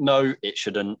saying no, it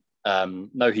shouldn't.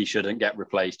 No, he shouldn't get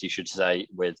replaced. He should stay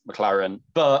with McLaren.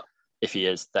 But if he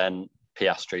is, then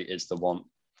Piastri is the one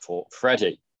for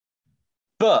Freddie.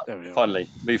 But finally,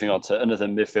 moving on to another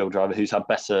midfield driver who's had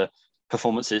better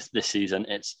performances this season,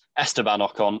 it's Esteban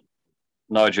Ocon.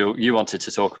 Nigel, you wanted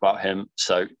to talk about him,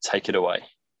 so take it away.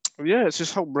 Yeah, it's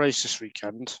his home race this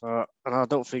weekend, and I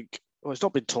don't think it's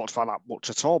not been talked about that much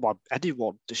at all by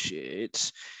anyone this year.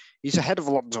 He's ahead of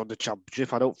Alonso in the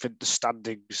championship. I don't think the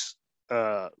standings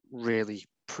really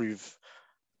prove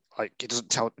like it doesn't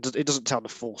tell the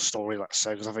full story. Let's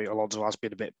say because I think Alonso has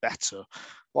been a bit better.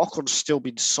 Ocon's still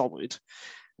been solid,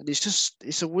 and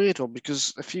it's a weird one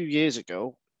because a few years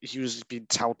ago he was being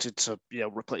touted to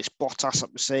replace Bottas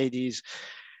at Mercedes.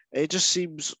 It just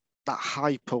seems that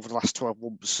hype over the last 12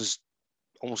 months has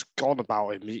almost gone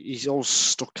about him. He's always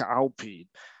stuck at Alpine,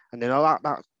 and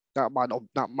that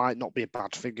might not be a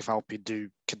bad thing if Alpine do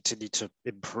continue to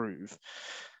improve.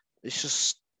 It's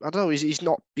just I don't know. He's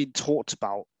not been talked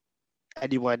about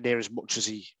anywhere near as much as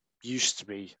he used to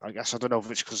be. I guess I don't know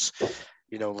if it's because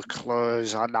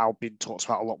Leclerc are now being talked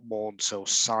about a lot more, and so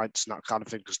Sainz and that kind of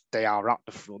thing because they are at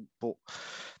the front. But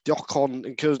the Ocon,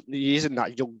 because he is in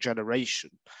that young generation,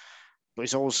 but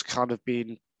he's always kind of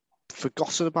been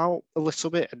forgotten about a little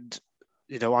bit. And,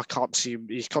 I can't see him.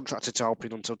 He's contracted to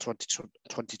Alpine until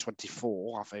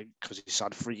 2024, I think, because he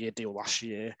signed a 3-year deal last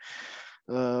year.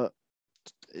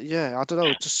 Yeah, I don't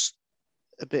know. Just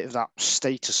a bit of that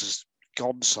status has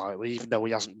gone slightly, even though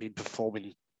he hasn't been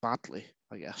performing badly,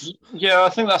 I guess. Yeah, I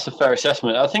think that's a fair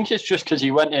assessment. I think it's just because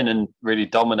he went in and really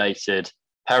dominated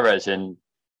Perez in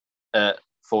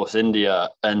Force India.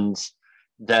 And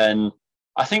then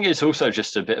I think it's also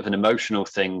just a bit of an emotional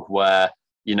thing where,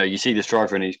 you see this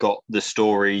driver and he's got the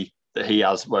story that he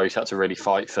has where he's had to really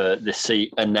fight for this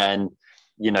seat and then,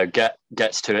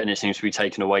 gets to it and it seems to be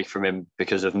taken away from him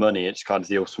because of money. It's kind of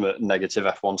the ultimate negative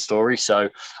F1 story. So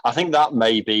I think that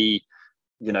maybe,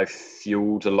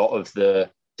 fueled a lot of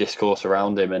the discourse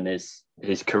around him and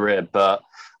his career. But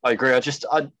I agree. I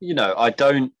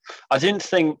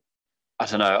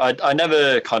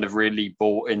never kind of really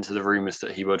bought into the rumours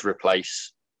that he would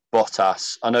replace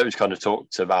Bottas. I know it was kind of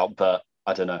talked about, but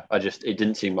I don't know. It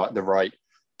didn't seem like the right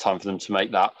time for them to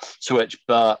make that switch.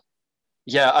 But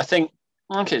yeah, I think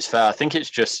it's fair. I think it's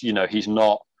just, he's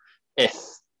not,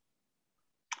 if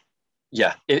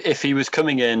he was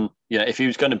coming in, if he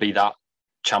was going to be that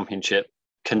championship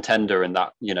contender and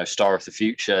that, star of the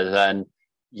future, then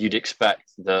you'd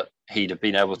expect that he'd have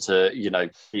been able to,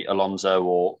 beat Alonso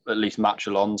or at least match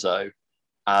Alonso.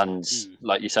 And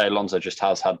like you say, Alonso just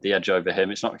has had the edge over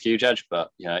him. It's not a huge edge, but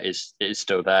it is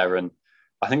still there. And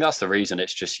I think that's the reason.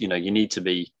 It's just you need to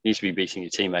be beating your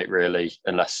teammate really,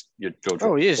 unless you're George.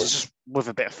 Oh, he is. It's just with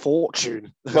a bit of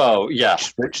fortune. Well, yeah,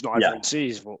 which not everyone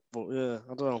sees, but yeah,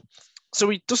 I don't know. So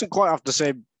he doesn't quite have the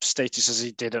same status as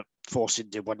he did at Force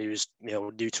India when he was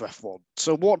new to F1.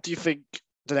 So what do you think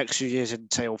the next few years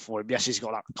entail for him? Yes, he's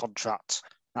got that contract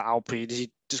at Alpine. Is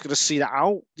he just going to see that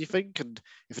out, do you think? And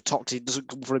if a top team doesn't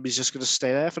come for him, he's just going to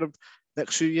stay there for the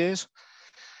next few years?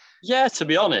 Yeah, to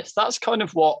be honest, that's kind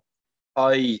of what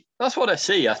I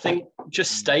see. I think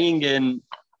just staying in,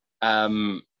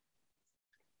 I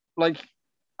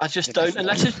just don't,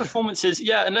 unless his performances,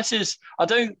 I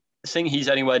don't think he's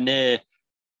anywhere near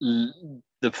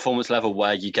the performance level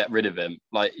where you get rid of him.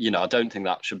 I don't think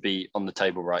that should be on the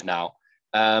table right now.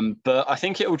 But I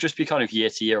think it will just be kind of year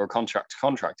to year or contract to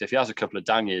contract. If he has a couple of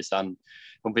down years, then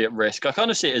he'll be at risk. I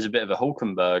kind of see it as a bit of a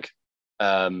Hulkenberg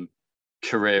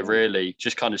career, really,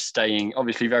 just kind of staying,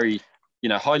 obviously very,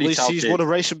 highly At least touted. He's won a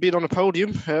race and been on a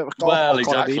podium. Well,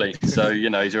 exactly. So,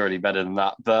 he's already better than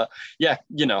that. But yeah,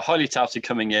 highly touted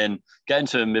coming in, get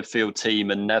into a midfield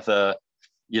team and never,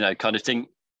 kind of think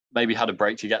maybe had a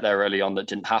break to get there early on that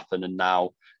didn't happen. And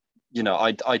now,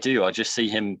 I just see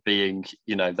him being,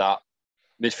 that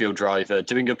midfield driver,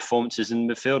 doing good performances in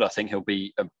the midfield. I think he'll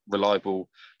be a reliable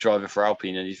driver for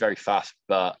Alpine and he's very fast,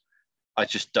 but I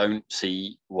just don't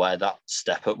see where that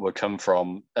step up would come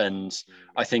from. And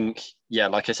I think,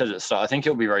 like I said at the start, I think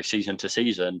it'll be very season to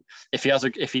season. If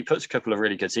he puts a couple of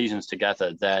really good seasons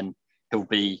together, then he'll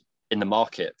be in the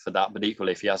market for that. But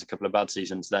equally, if he has a couple of bad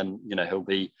seasons, then, he'll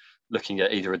be looking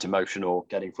at either a demotion or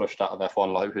getting flushed out of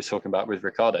F1 like we were talking about with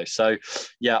Ricciardo. So,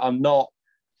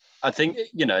 I think,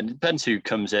 it depends who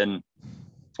comes in.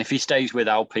 If he stays with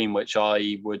Alpine, which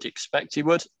I would expect he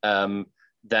would,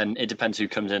 then it depends who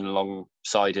comes in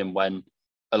alongside him when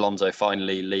Alonso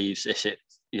finally leaves. If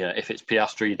it's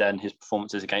Piastri, then his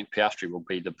performances against Piastri will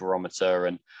be the barometer.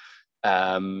 And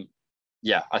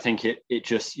I think it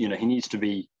just, he needs to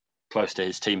be close to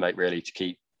his teammate really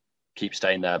to keep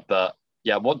staying there. But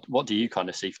yeah, what do you kind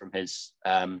of see from his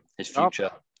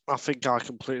future? I think I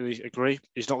completely agree.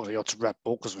 He's not going to go to Red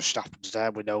Bull because Verstappen's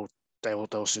there. We know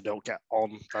those who don't get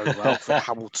on very well. For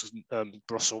Hamilton and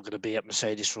Russell are going to be at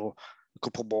Mercedes for a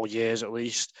couple more years at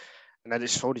least. And then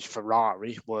it's only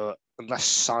Ferrari where, unless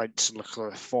Sainz and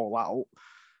Leclerc fall out,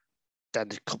 then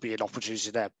there could be an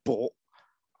opportunity there. But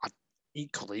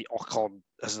equally, Ocon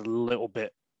has a little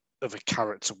bit of a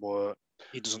character where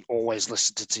he doesn't always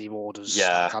listen to team orders,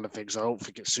 that kind of thing. So I don't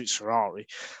think it suits Ferrari.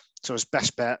 So his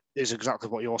best bet is exactly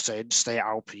what you're saying: stay at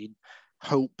Alpine,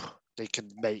 hope they can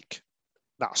make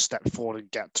that step forward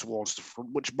and get towards the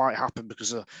front, which might happen because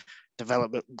the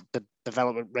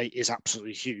development rate is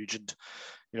absolutely huge, and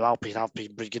Alpine have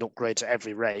been bringing upgrades at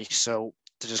every race, so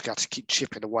they just got to keep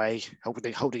chipping away, hoping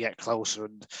they get closer,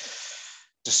 and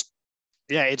just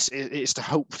it's the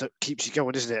hope that keeps you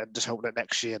going, isn't it? And just hope that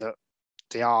next year that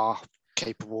they are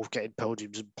capable of getting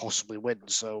podiums and possibly win.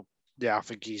 So I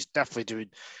think he's definitely doing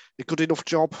a good enough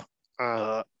job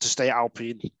to stay at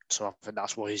Alpine. So I think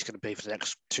that's what he's going to be for the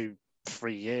next 2-3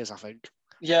 years, I think.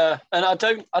 Yeah, and I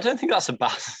don't think that's a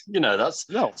bad. That's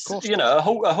no, of course. A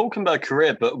Hulkenberg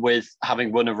career, but with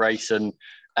having won a race and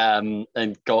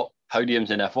got podiums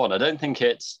in F1, I don't think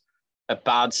it's a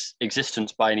bad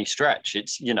existence by any stretch.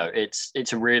 It's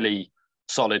it's a really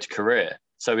solid career.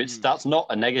 So that's not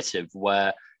a negative.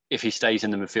 Where if he stays in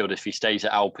the midfield, if he stays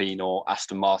at Alpine or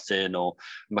Aston Martin or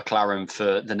McLaren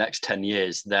for the next 10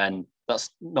 years, then that's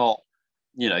not.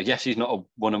 Yes, he's not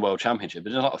won a world championship,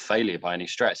 but it's not a failure by any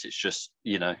stretch. It's just,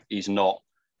 he's not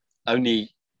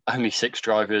only 6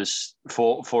 drivers,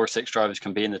 four or 6 drivers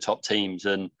can be in the top teams,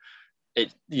 and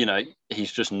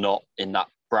he's just not in that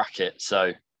bracket.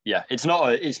 So it's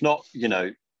not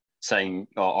saying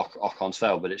Ocon's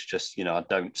failed, but it's just, I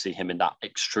don't see him in that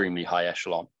extremely high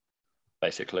echelon,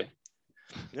 basically.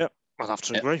 Yep, I'd have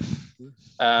to agree.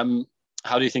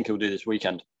 How do you think he'll do this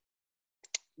weekend?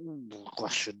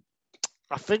 Question.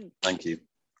 I think. Thank you.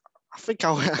 I think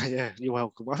you're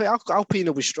welcome. I think Alpine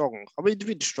will be strong. I mean, they've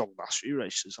been strong last few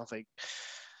races. I think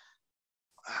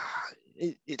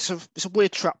it's a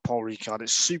weird track, Paul Ricard.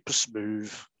 It's super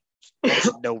smooth,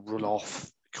 no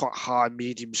runoff, quite high,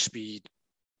 medium speed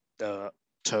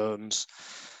turns.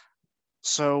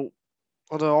 So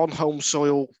on home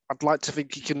soil, I'd like to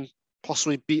think he can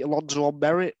possibly beat Alonso on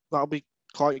merit. That'll be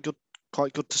quite good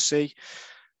to see.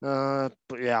 But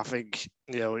I think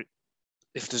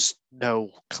if there's no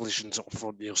collisions up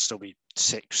front, he'll still be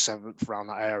 6th, 7th around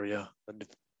that area, and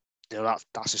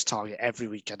that's his target every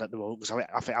weekend at the moment. Because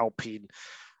I think Alpine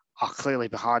are clearly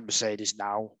behind Mercedes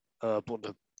now, but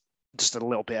they're just a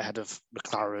little bit ahead of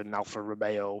McLaren and Alfa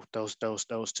Romeo. Those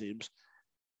teams.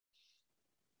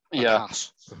 Yeah.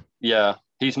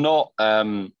 He's not.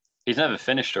 He's never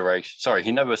finished a race. Sorry,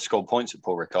 he never scored points at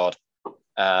Paul Ricard.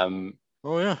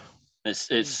 Oh yeah.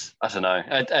 It's I don't know.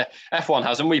 F1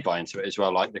 has, and we buy into it as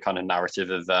well, like the kind of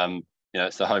narrative of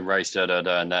it's the home race,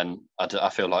 and then I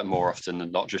feel like more often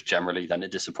than not, just generally, then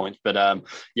it disappoints. But I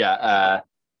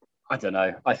don't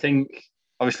know. I think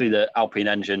obviously the Alpine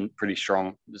engine pretty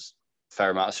strong. There's a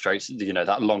fair amount of straights.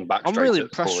 That long back. I'm really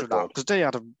impressed with that because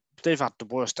they've had the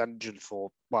worst engine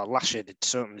last year they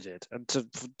certainly did, and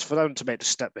for them to make the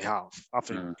step they have, I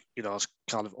think it's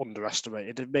kind of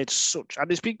underestimated. They've made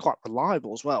and it's been quite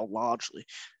reliable as well, largely.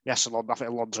 Yes, I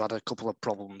think Alonso had a couple of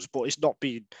problems, but it's not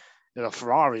been.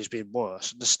 Ferrari's been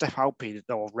worse. The step Alpine,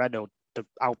 Renault, the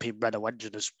Alpine Renault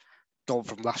engine has gone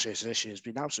from last year to this year has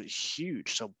been absolutely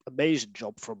huge. So amazing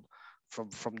job from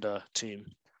the team.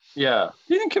 Yeah,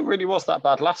 do you think it really was that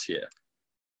bad last year?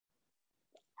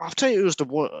 I'll tell you, it was the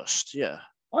worst. Yeah,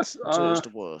 I'd say it was the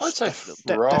worst. I'd say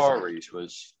Ferraris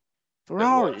was.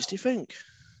 Ferraris, do you think?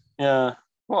 Yeah,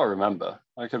 well, I remember.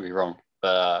 I could be wrong,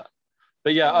 but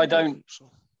I don't.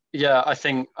 Yeah, I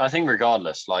think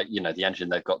regardless, the engine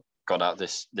they've got out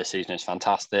this season is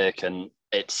fantastic, and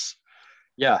it's.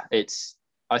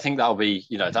 I think that'll be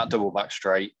that double back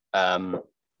straight at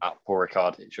Paul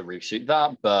Ricard. It should really suit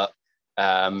that, but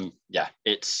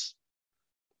it's.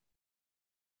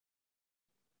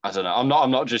 I don't know.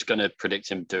 I'm not just going to predict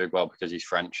him doing well because he's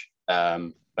French.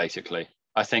 Basically,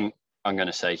 I think I'm going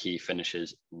to say he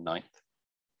finishes 9th.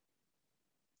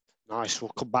 Nice. We'll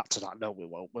come back to that. No, we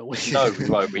won't. Will we? No, we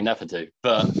won't. We never do.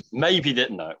 But maybe that.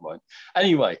 No, it won't.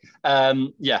 Anyway,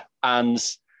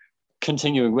 and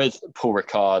continuing with Paul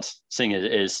Ricard, seeing it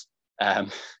is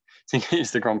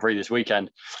the Grand Prix this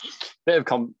weekend. Bit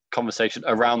of conversation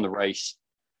around the race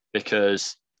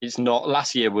because. It's not.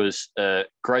 Last year was a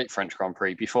great French Grand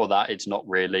Prix. Before that, it's not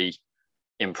really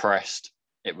impressed.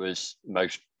 It was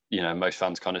most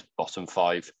fans kind of bottom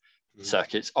 5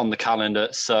 circuits on the calendar.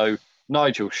 So,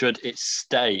 Nigel, should it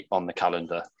stay on the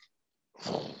calendar?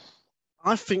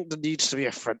 I think there needs to be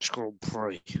a French Grand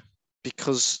Prix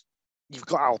because you've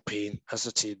got Alpine as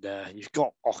a team there. You've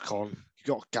got Ocon. You've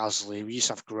got Gasly. We used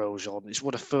to have Grosjean. It's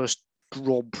one of the first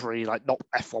Grand Prix, not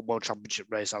F1 World Championship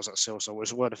race. I was at Silverstone. It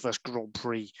was where the first Grand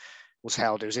Prix was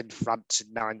held. It was in France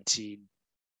in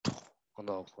don't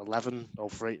know, 11 or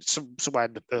 3, somewhere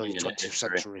in the early 20th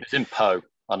century. It's in Po.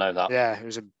 I know that. Yeah, it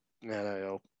was in. Yeah, there you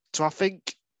go. So I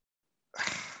think,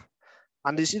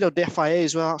 and it's the FIA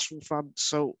as well. That's from France.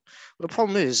 So the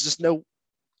problem is there's no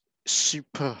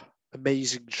super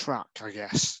amazing track. I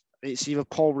guess it's either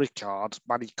Paul Ricard,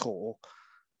 Manicourt,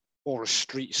 or a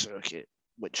street circuit,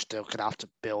 which they're going to have to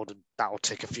build, and that will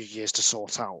take a few years to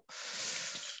sort out.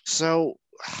 So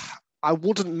I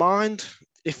wouldn't mind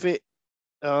if it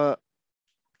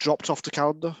dropped off the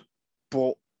calendar,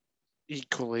 but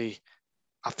equally,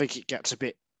 I think it gets a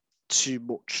bit too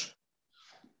much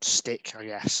stick, I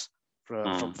guess,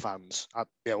 from fans,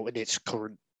 in its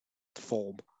current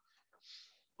form.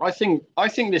 I think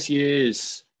this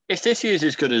year's, if this year's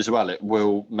is good as well, it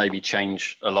will maybe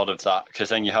change a lot of that, because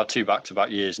then you have 2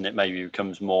 back-to-back years and it maybe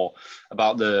becomes more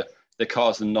about the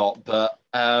cars than not. But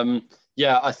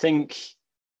I think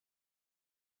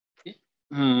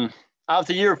out of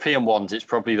the European ones, it's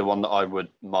probably the one that I would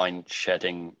mind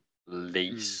shedding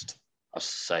least. I'll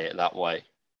say it that way.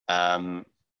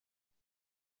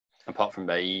 Apart from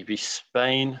maybe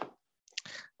Spain.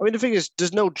 I mean, the thing is,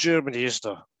 there's no Germany, is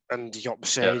there? And you got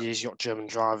Mercedes, you got German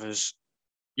drivers.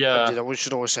 Yeah. And, we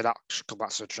should always say that should come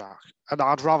back to the track. And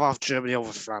I'd rather have Germany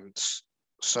over France.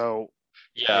 So,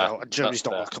 and Germany's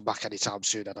not going to come back anytime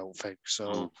soon, I don't think.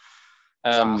 So,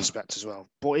 that aspect as well.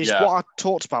 But it's what I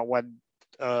talked about when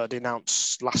they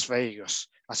announced Las Vegas.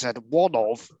 I said one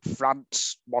of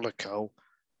France, Monaco,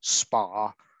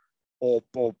 Spa, or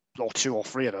 2 or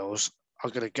 3 of those are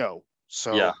going to go.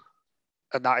 So,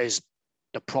 and that is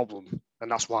the problem. And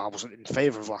that's why I wasn't in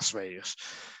favour of Las Vegas.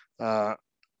 I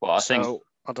think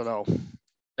I don't know.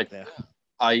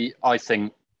 I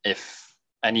think if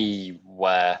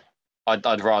anywhere,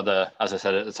 I'd rather, as I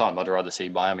said at the time, I'd rather see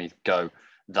Miami go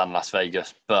than Las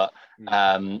Vegas. But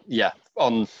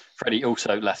Freddie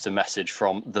also left a message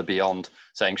from the Beyond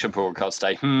saying, should Paul Ricard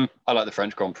stay? I like the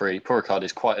French Grand Prix. Paul Ricard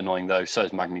is quite annoying though. So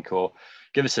is Magny-Cours.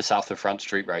 Give us a South of France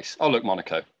street race. Oh, look,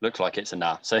 Monaco. Looks like it's a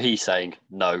nah. So he's saying,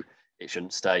 no, it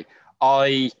shouldn't stay.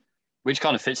 Which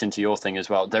kind of fits into your thing as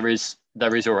well. There is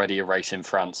already a race in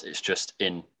France. It's just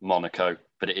in Monaco,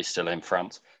 but it is still in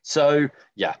France. So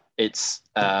yeah, it's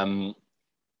I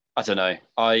don't know.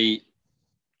 I'd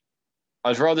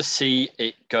rather see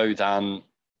it go than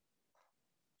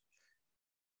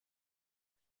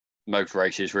most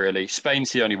races. Really,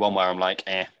 Spain's the only one where I'm like,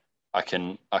 I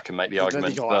can make the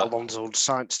argument. You've got Alonso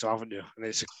Sainz still, haven't you? And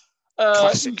it's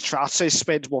classic track. I'd say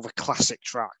Spain's more of a classic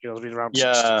track. It's been around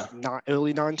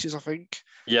early 90s, I think.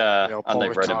 Yeah, and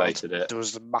they've renovated it. There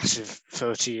was the massive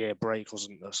 30-year break,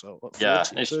 wasn't there? So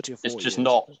 30 it's just years.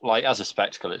 not, like, as a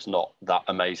spectacle, it's not that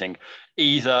amazing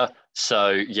either.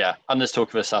 So, and there's talk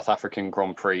of a South African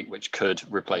Grand Prix, which could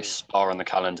replace Spa on the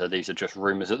calendar. These are just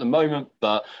rumours at the moment,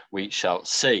 but we shall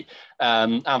see.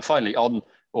 And finally,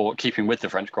 keeping with the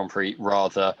French Grand Prix,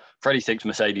 rather, Freddie thinks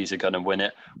Mercedes are going to win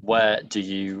it. Where do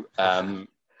you...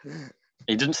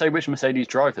 he didn't say which Mercedes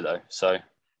driver, though, so...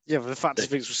 Yeah, but the fact he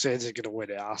thinks Mercedes are going to win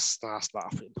it, that's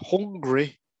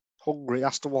Hungary,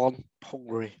 that's the one.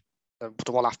 Hungary.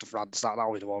 The one after France,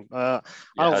 that'll be the one. I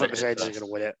don't think Mercedes are going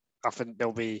to win it. I think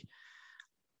there'll be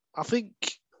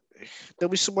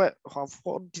somewhere...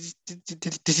 What,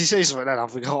 did he say something then? I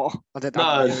forgot. I didn't.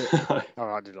 No.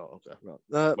 I did not.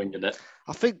 Okay. Winging it.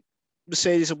 I think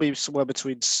Mercedes will be somewhere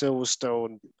between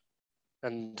Silverstone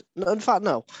and... In fact,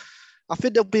 no. I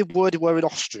think there'll be wording where in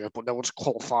Austria, but they'll just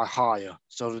qualify higher.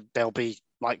 So they'll be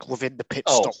like within the pit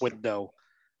stop window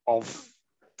of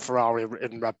Ferrari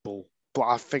and Red Bull. But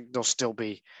I think they'll still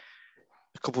be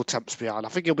a couple of tenths behind. I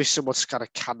think it'll be similar to kind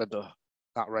of Canada,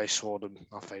 that race for them,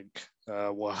 I think,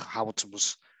 where Hamilton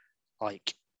was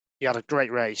like, he had a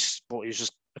great race, but he was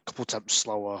just a couple of tenths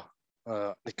slower.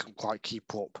 They couldn't quite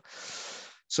keep up.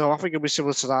 So I think it'll be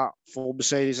similar to that for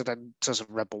Mercedes, and then in terms of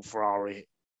Red Bull, Ferrari,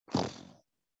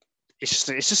 it's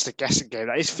just a guessing game.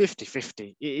 It's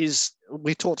 50-50. It is.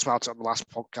 We talked about it on the last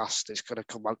podcast. It's going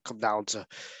to come down to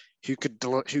who can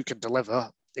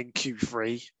deliver in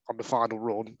Q3 on the final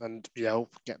run, and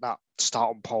get that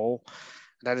start on pole.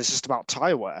 And then it's just about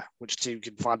tyre wear, which team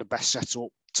can find the best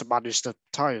setup to manage the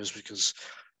tyres. Because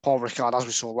Paul Ricard, as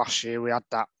we saw last year, we had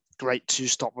that great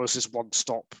 2-stop versus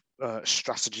 1-stop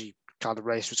strategy kind of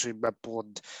race between Red Bull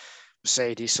and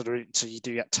Mercedes, so you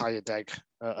do get tyre deg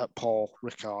at Paul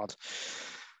Ricard.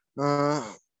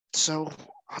 So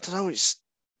I don't know.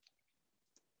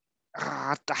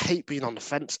 I hate being on the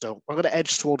fence though. I'm going to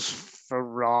edge towards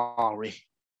Ferrari.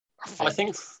 I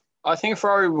think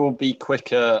Ferrari will be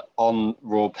quicker on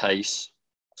raw pace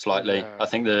slightly. I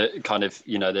think the kind of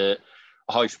the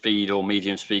high speed or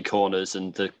medium speed corners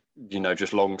and the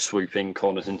just long swooping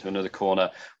corners into another corner.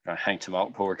 Hang him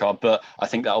out, Paul Ricard. But I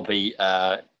think that'll be,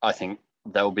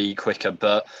 they'll be quicker.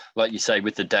 But like you say,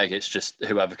 with the Deg, it's just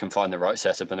whoever can find the right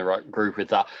setup and the right group with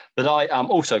that. But I am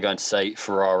also going to say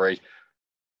Ferrari.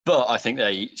 But I think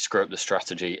they screw up the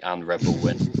strategy and Red Bull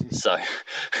win. So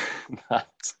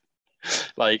that's,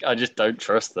 I just don't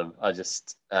trust them. I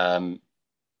just,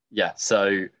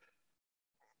 so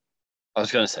I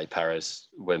was going to say Perez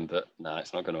win, but no,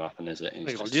 it's not going to happen, is it?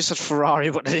 You said Ferrari,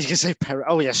 but then you can say Perez.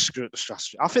 Oh, yeah, screw up the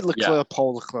strategy. I think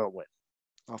Paul Leclerc win.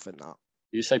 I think that.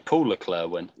 You say Paul Leclerc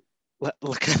win?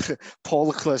 Paul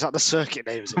Leclerc, is that the circuit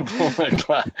name? Is it? Paul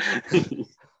Leclerc.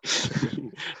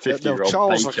 50-year-old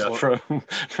baker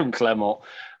from Clermont.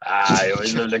 I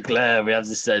always love Leclerc. We have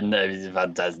the same name. He's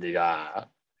fantastic.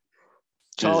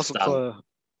 Charles Leclerc.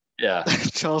 Yeah.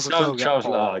 Charles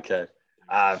Leclerc. Okay.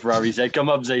 Ferrari said, come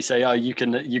up. They say, you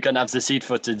can have the seat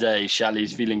for today.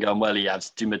 Charlie's feeling unwell. He has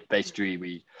too much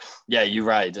pastry. Yeah, you're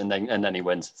right. And then he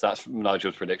wins. So that's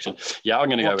Nigel's prediction. Yeah, I'm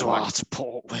going to go with that.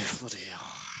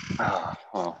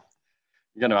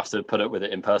 You're going to have to put up with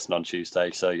it in person on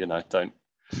Tuesday. So,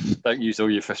 don't use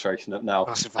all your frustration up now.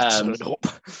 That's if I turn up.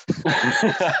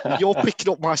 You're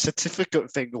picking up my certificate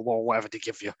thing or whatever they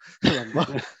give you.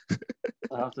 Remember?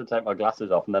 I have to take my glasses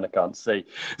off and then I can't see.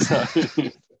 So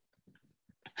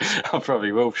I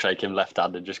probably will shake him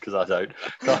left-handed just because I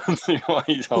can't see what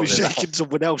he's holding. You're shaking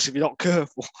someone else if you're not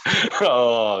careful.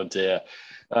 Oh dear.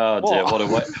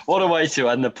 What a way to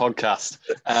end the podcast.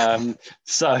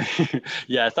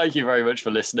 Thank you very much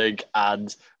for listening,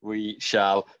 and we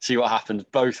shall see what happens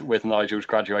both with Nigel's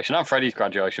graduation and Freddie's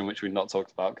graduation, which we've not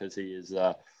talked about because he is,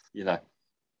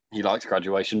 he likes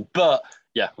graduation. But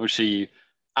yeah, we'll see you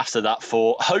after that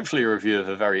for hopefully a review of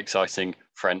a very exciting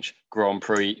French Grand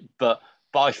Prix. But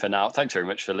bye for now. Thanks very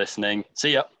much for listening.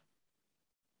 See ya.